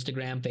me on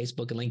Instagram,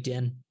 Facebook, and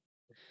LinkedIn.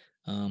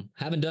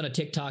 Haven't done a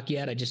TikTok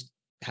yet. I just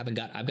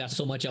I've got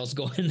so much else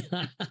going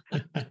on.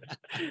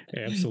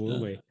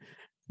 Absolutely.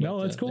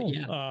 No, that's cool.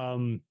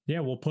 Yeah.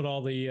 We'll put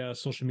all the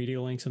social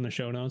media links in the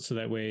show notes, so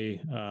that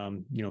way,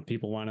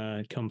 people want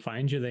to come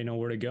find you, they know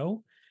where to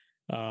go.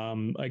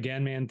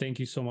 Again, man, thank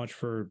you so much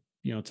for,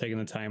 taking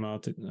the time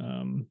out to,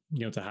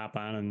 to hop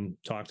on and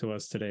talk to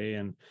us today.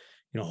 And,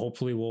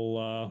 hopefully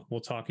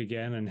we'll talk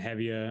again and have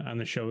you on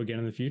the show again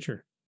in the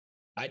future.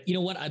 You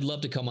know what? I'd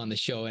love to come on the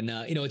show. And,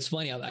 it's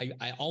funny.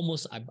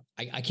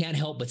 I can't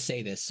help but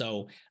say this.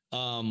 So,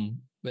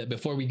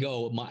 before we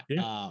go,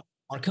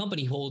 our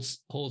company holds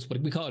what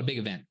we call it a big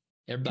event.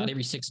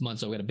 Every 6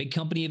 months. So we got a big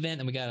company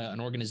event, and we got an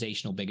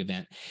organizational big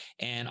event.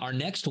 And our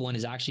next one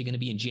is actually going to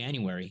be in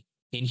January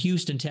in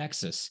Houston,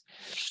 Texas.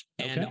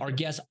 And our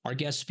guest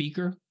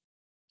speaker,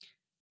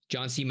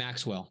 John C.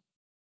 Maxwell.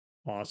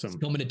 Awesome. He's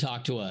coming to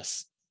talk to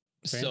us.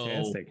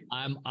 Fantastic.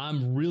 So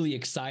I'm really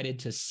excited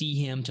to see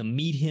him, to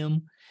meet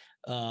him,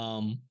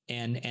 and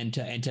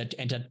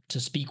to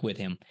speak with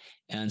him.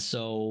 And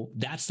so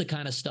that's the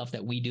kind of stuff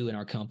that we do in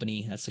our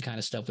company. That's the kind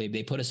of stuff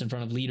they put us in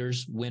front of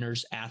leaders,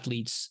 winners,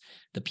 athletes,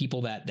 the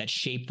people that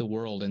shape the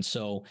world. And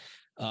so,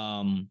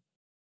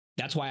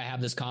 that's why I have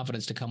this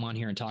confidence to come on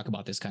here and talk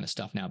about this kind of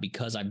stuff now,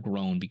 because I've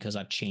grown, because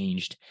I've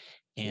changed,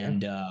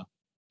 and I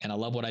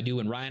love what I do.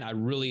 And Ryan,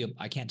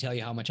 I can't tell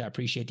you how much I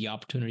appreciate the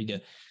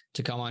opportunity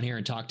to come on here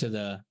and talk to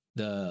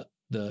the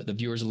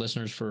viewers and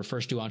listeners for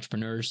First Do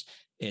Entrepreneurs.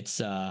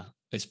 It's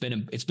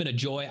been a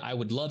joy. I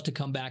would love to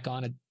come back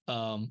on it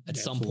at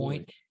some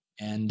point.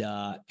 And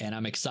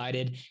I'm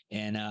excited,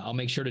 and I'll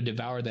make sure to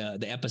devour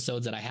the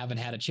episodes that I haven't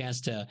had a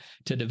chance to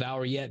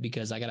devour yet,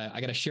 because I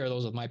gotta share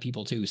those with my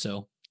people too.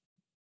 So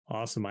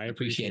awesome. I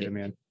appreciate it,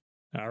 man.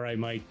 All right,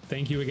 Mike.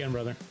 Thank you again,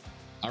 brother.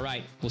 All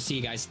right. We'll see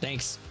you guys.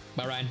 Thanks.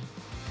 Bye, Ryan.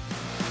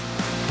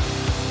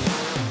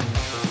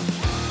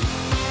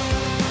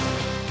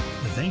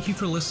 Thank you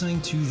for listening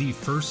to the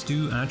First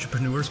Do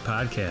Entrepreneurs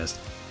podcast.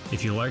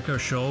 If you like our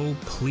show,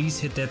 please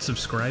hit that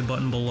subscribe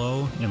button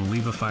below and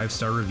leave a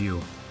 5-star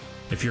review.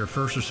 If you're a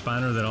first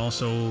responder that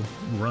also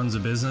runs a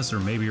business,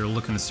 or maybe you're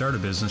looking to start a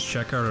business,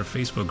 check out our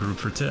Facebook group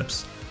for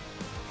tips.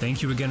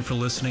 Thank you again for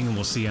listening, and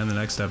we'll see you on the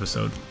next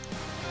episode.